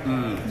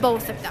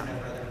 both of them.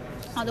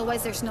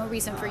 Otherwise, there's no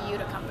reason for you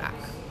to come back.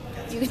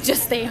 You could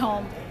just stay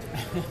home.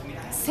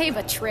 Save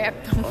a trip.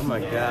 Oh my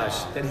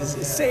gosh, that is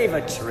save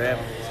a trip.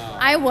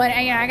 I would.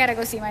 I gotta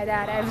go see my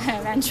dad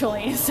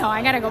eventually, so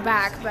I gotta go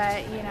back.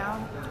 But you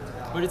know.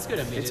 But it's good.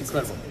 I mean, it's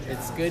incredible.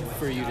 It's good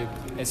for you to,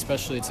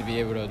 especially to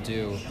be able to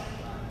do.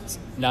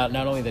 Not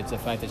only the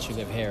fact that you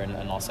live here in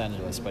Los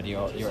Angeles, but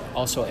you're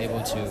also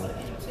able to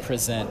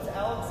present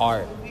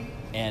art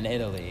in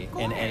Italy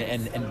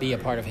and be a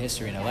part of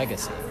history and a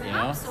legacy. You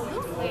know.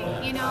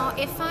 Absolutely. You know,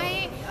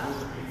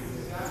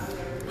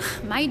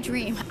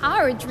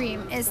 our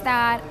dream is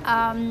that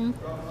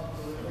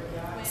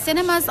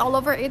cinemas all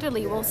over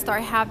Italy will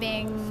start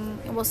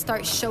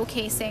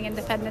showcasing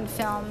independent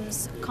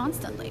films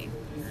constantly.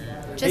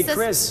 Hey,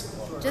 Chris,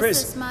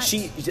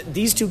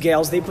 these two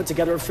gals, they put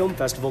together a film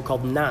festival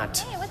called Not.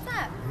 Hey, what's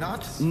that?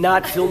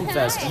 Not Film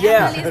Fest.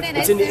 Yeah,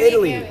 it's in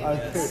Italy.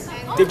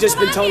 They've just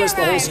been telling us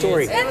the whole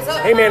story.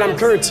 Hey, man, I'm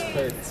Kurt.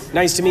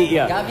 Nice to meet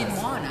you. Gavin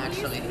won,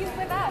 actually.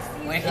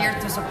 We're here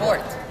to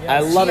support. I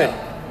love it.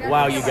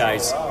 Wow, you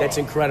guys, that's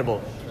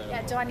incredible.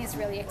 Yeah, Johnny's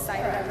really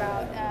excited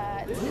about.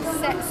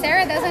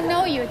 Sarah doesn't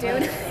know you,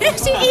 dude.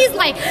 He's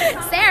like,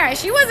 Sarah.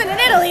 She wasn't in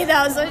Italy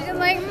though, so she's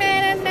like,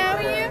 man, I know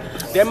you.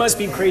 That must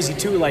be crazy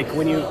too. Like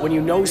when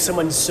you know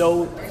someone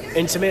so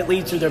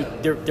intimately through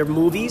their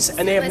movies,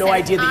 and they have no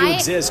idea that you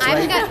exist.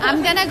 Right?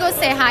 I'm gonna go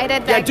say hi to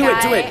that guy.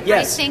 Yeah, do it.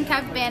 Yes. I think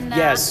I've been.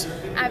 Yes.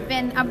 I've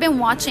been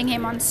watching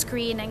him on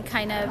screen and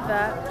kind of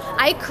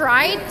I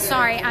cried.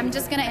 Sorry, I'm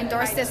just gonna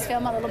endorse this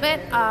film a little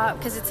bit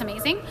because it's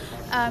amazing.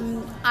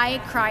 I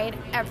cried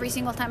every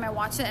single time I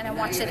watched it, and I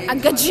watched it a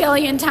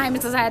gajillion times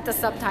because I had to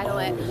subtitle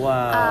it.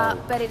 Wow!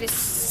 But it is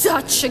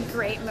such a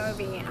great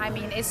movie. I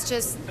mean, it's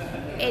just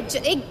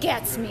it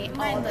gets me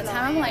all the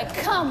time. I'm like,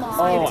 come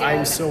on, dude.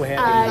 I'm so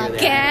happy.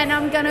 Again,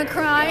 I'm gonna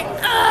cry.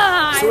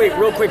 So wait,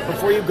 real quick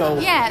before you go,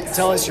 yes.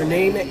 Tell us your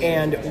name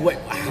and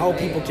how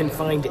people can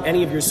find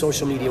any of your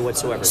social media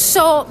whatsoever.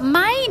 So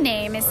my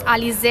name is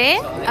Alize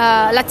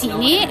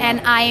Latini,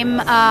 and I'm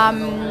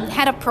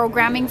head of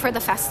programming for the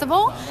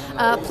festival.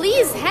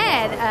 Please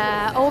head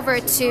over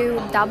to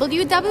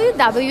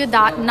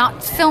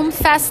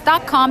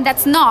www.notfilmfest.com.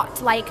 That's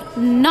not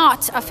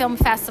a film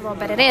festival,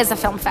 but it is a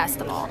film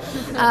festival.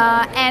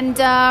 And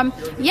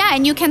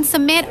you can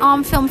submit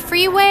on Film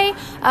Freeway.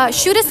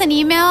 Shoot us an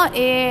email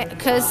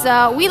because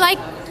we like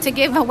to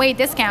give away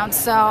discounts.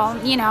 So,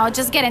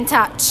 just get in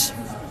touch.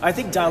 I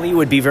think Dali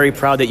would be very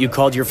proud that you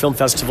called your film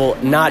festival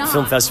not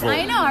Film Festival.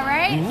 I know,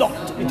 right?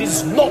 Not. It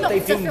is not a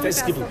film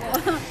festival.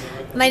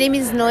 My name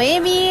is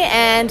Noemi,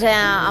 and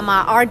I'm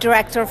an art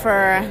director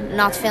for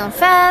Not Film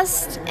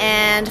Fest,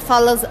 and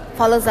follows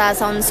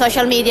us on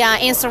social media,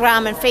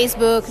 Instagram and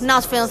Facebook,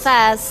 Not Film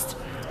Fest.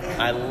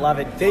 I love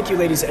it. Thank you,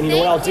 ladies. And you know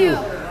what I'll do?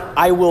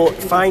 I will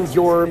find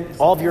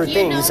all of your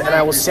things, and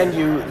I will send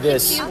you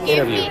this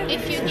interview.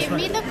 If you give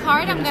me the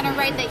card, I'm gonna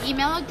write the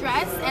email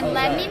address and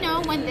let me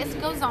know when this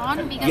goes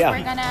on because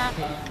we're gonna.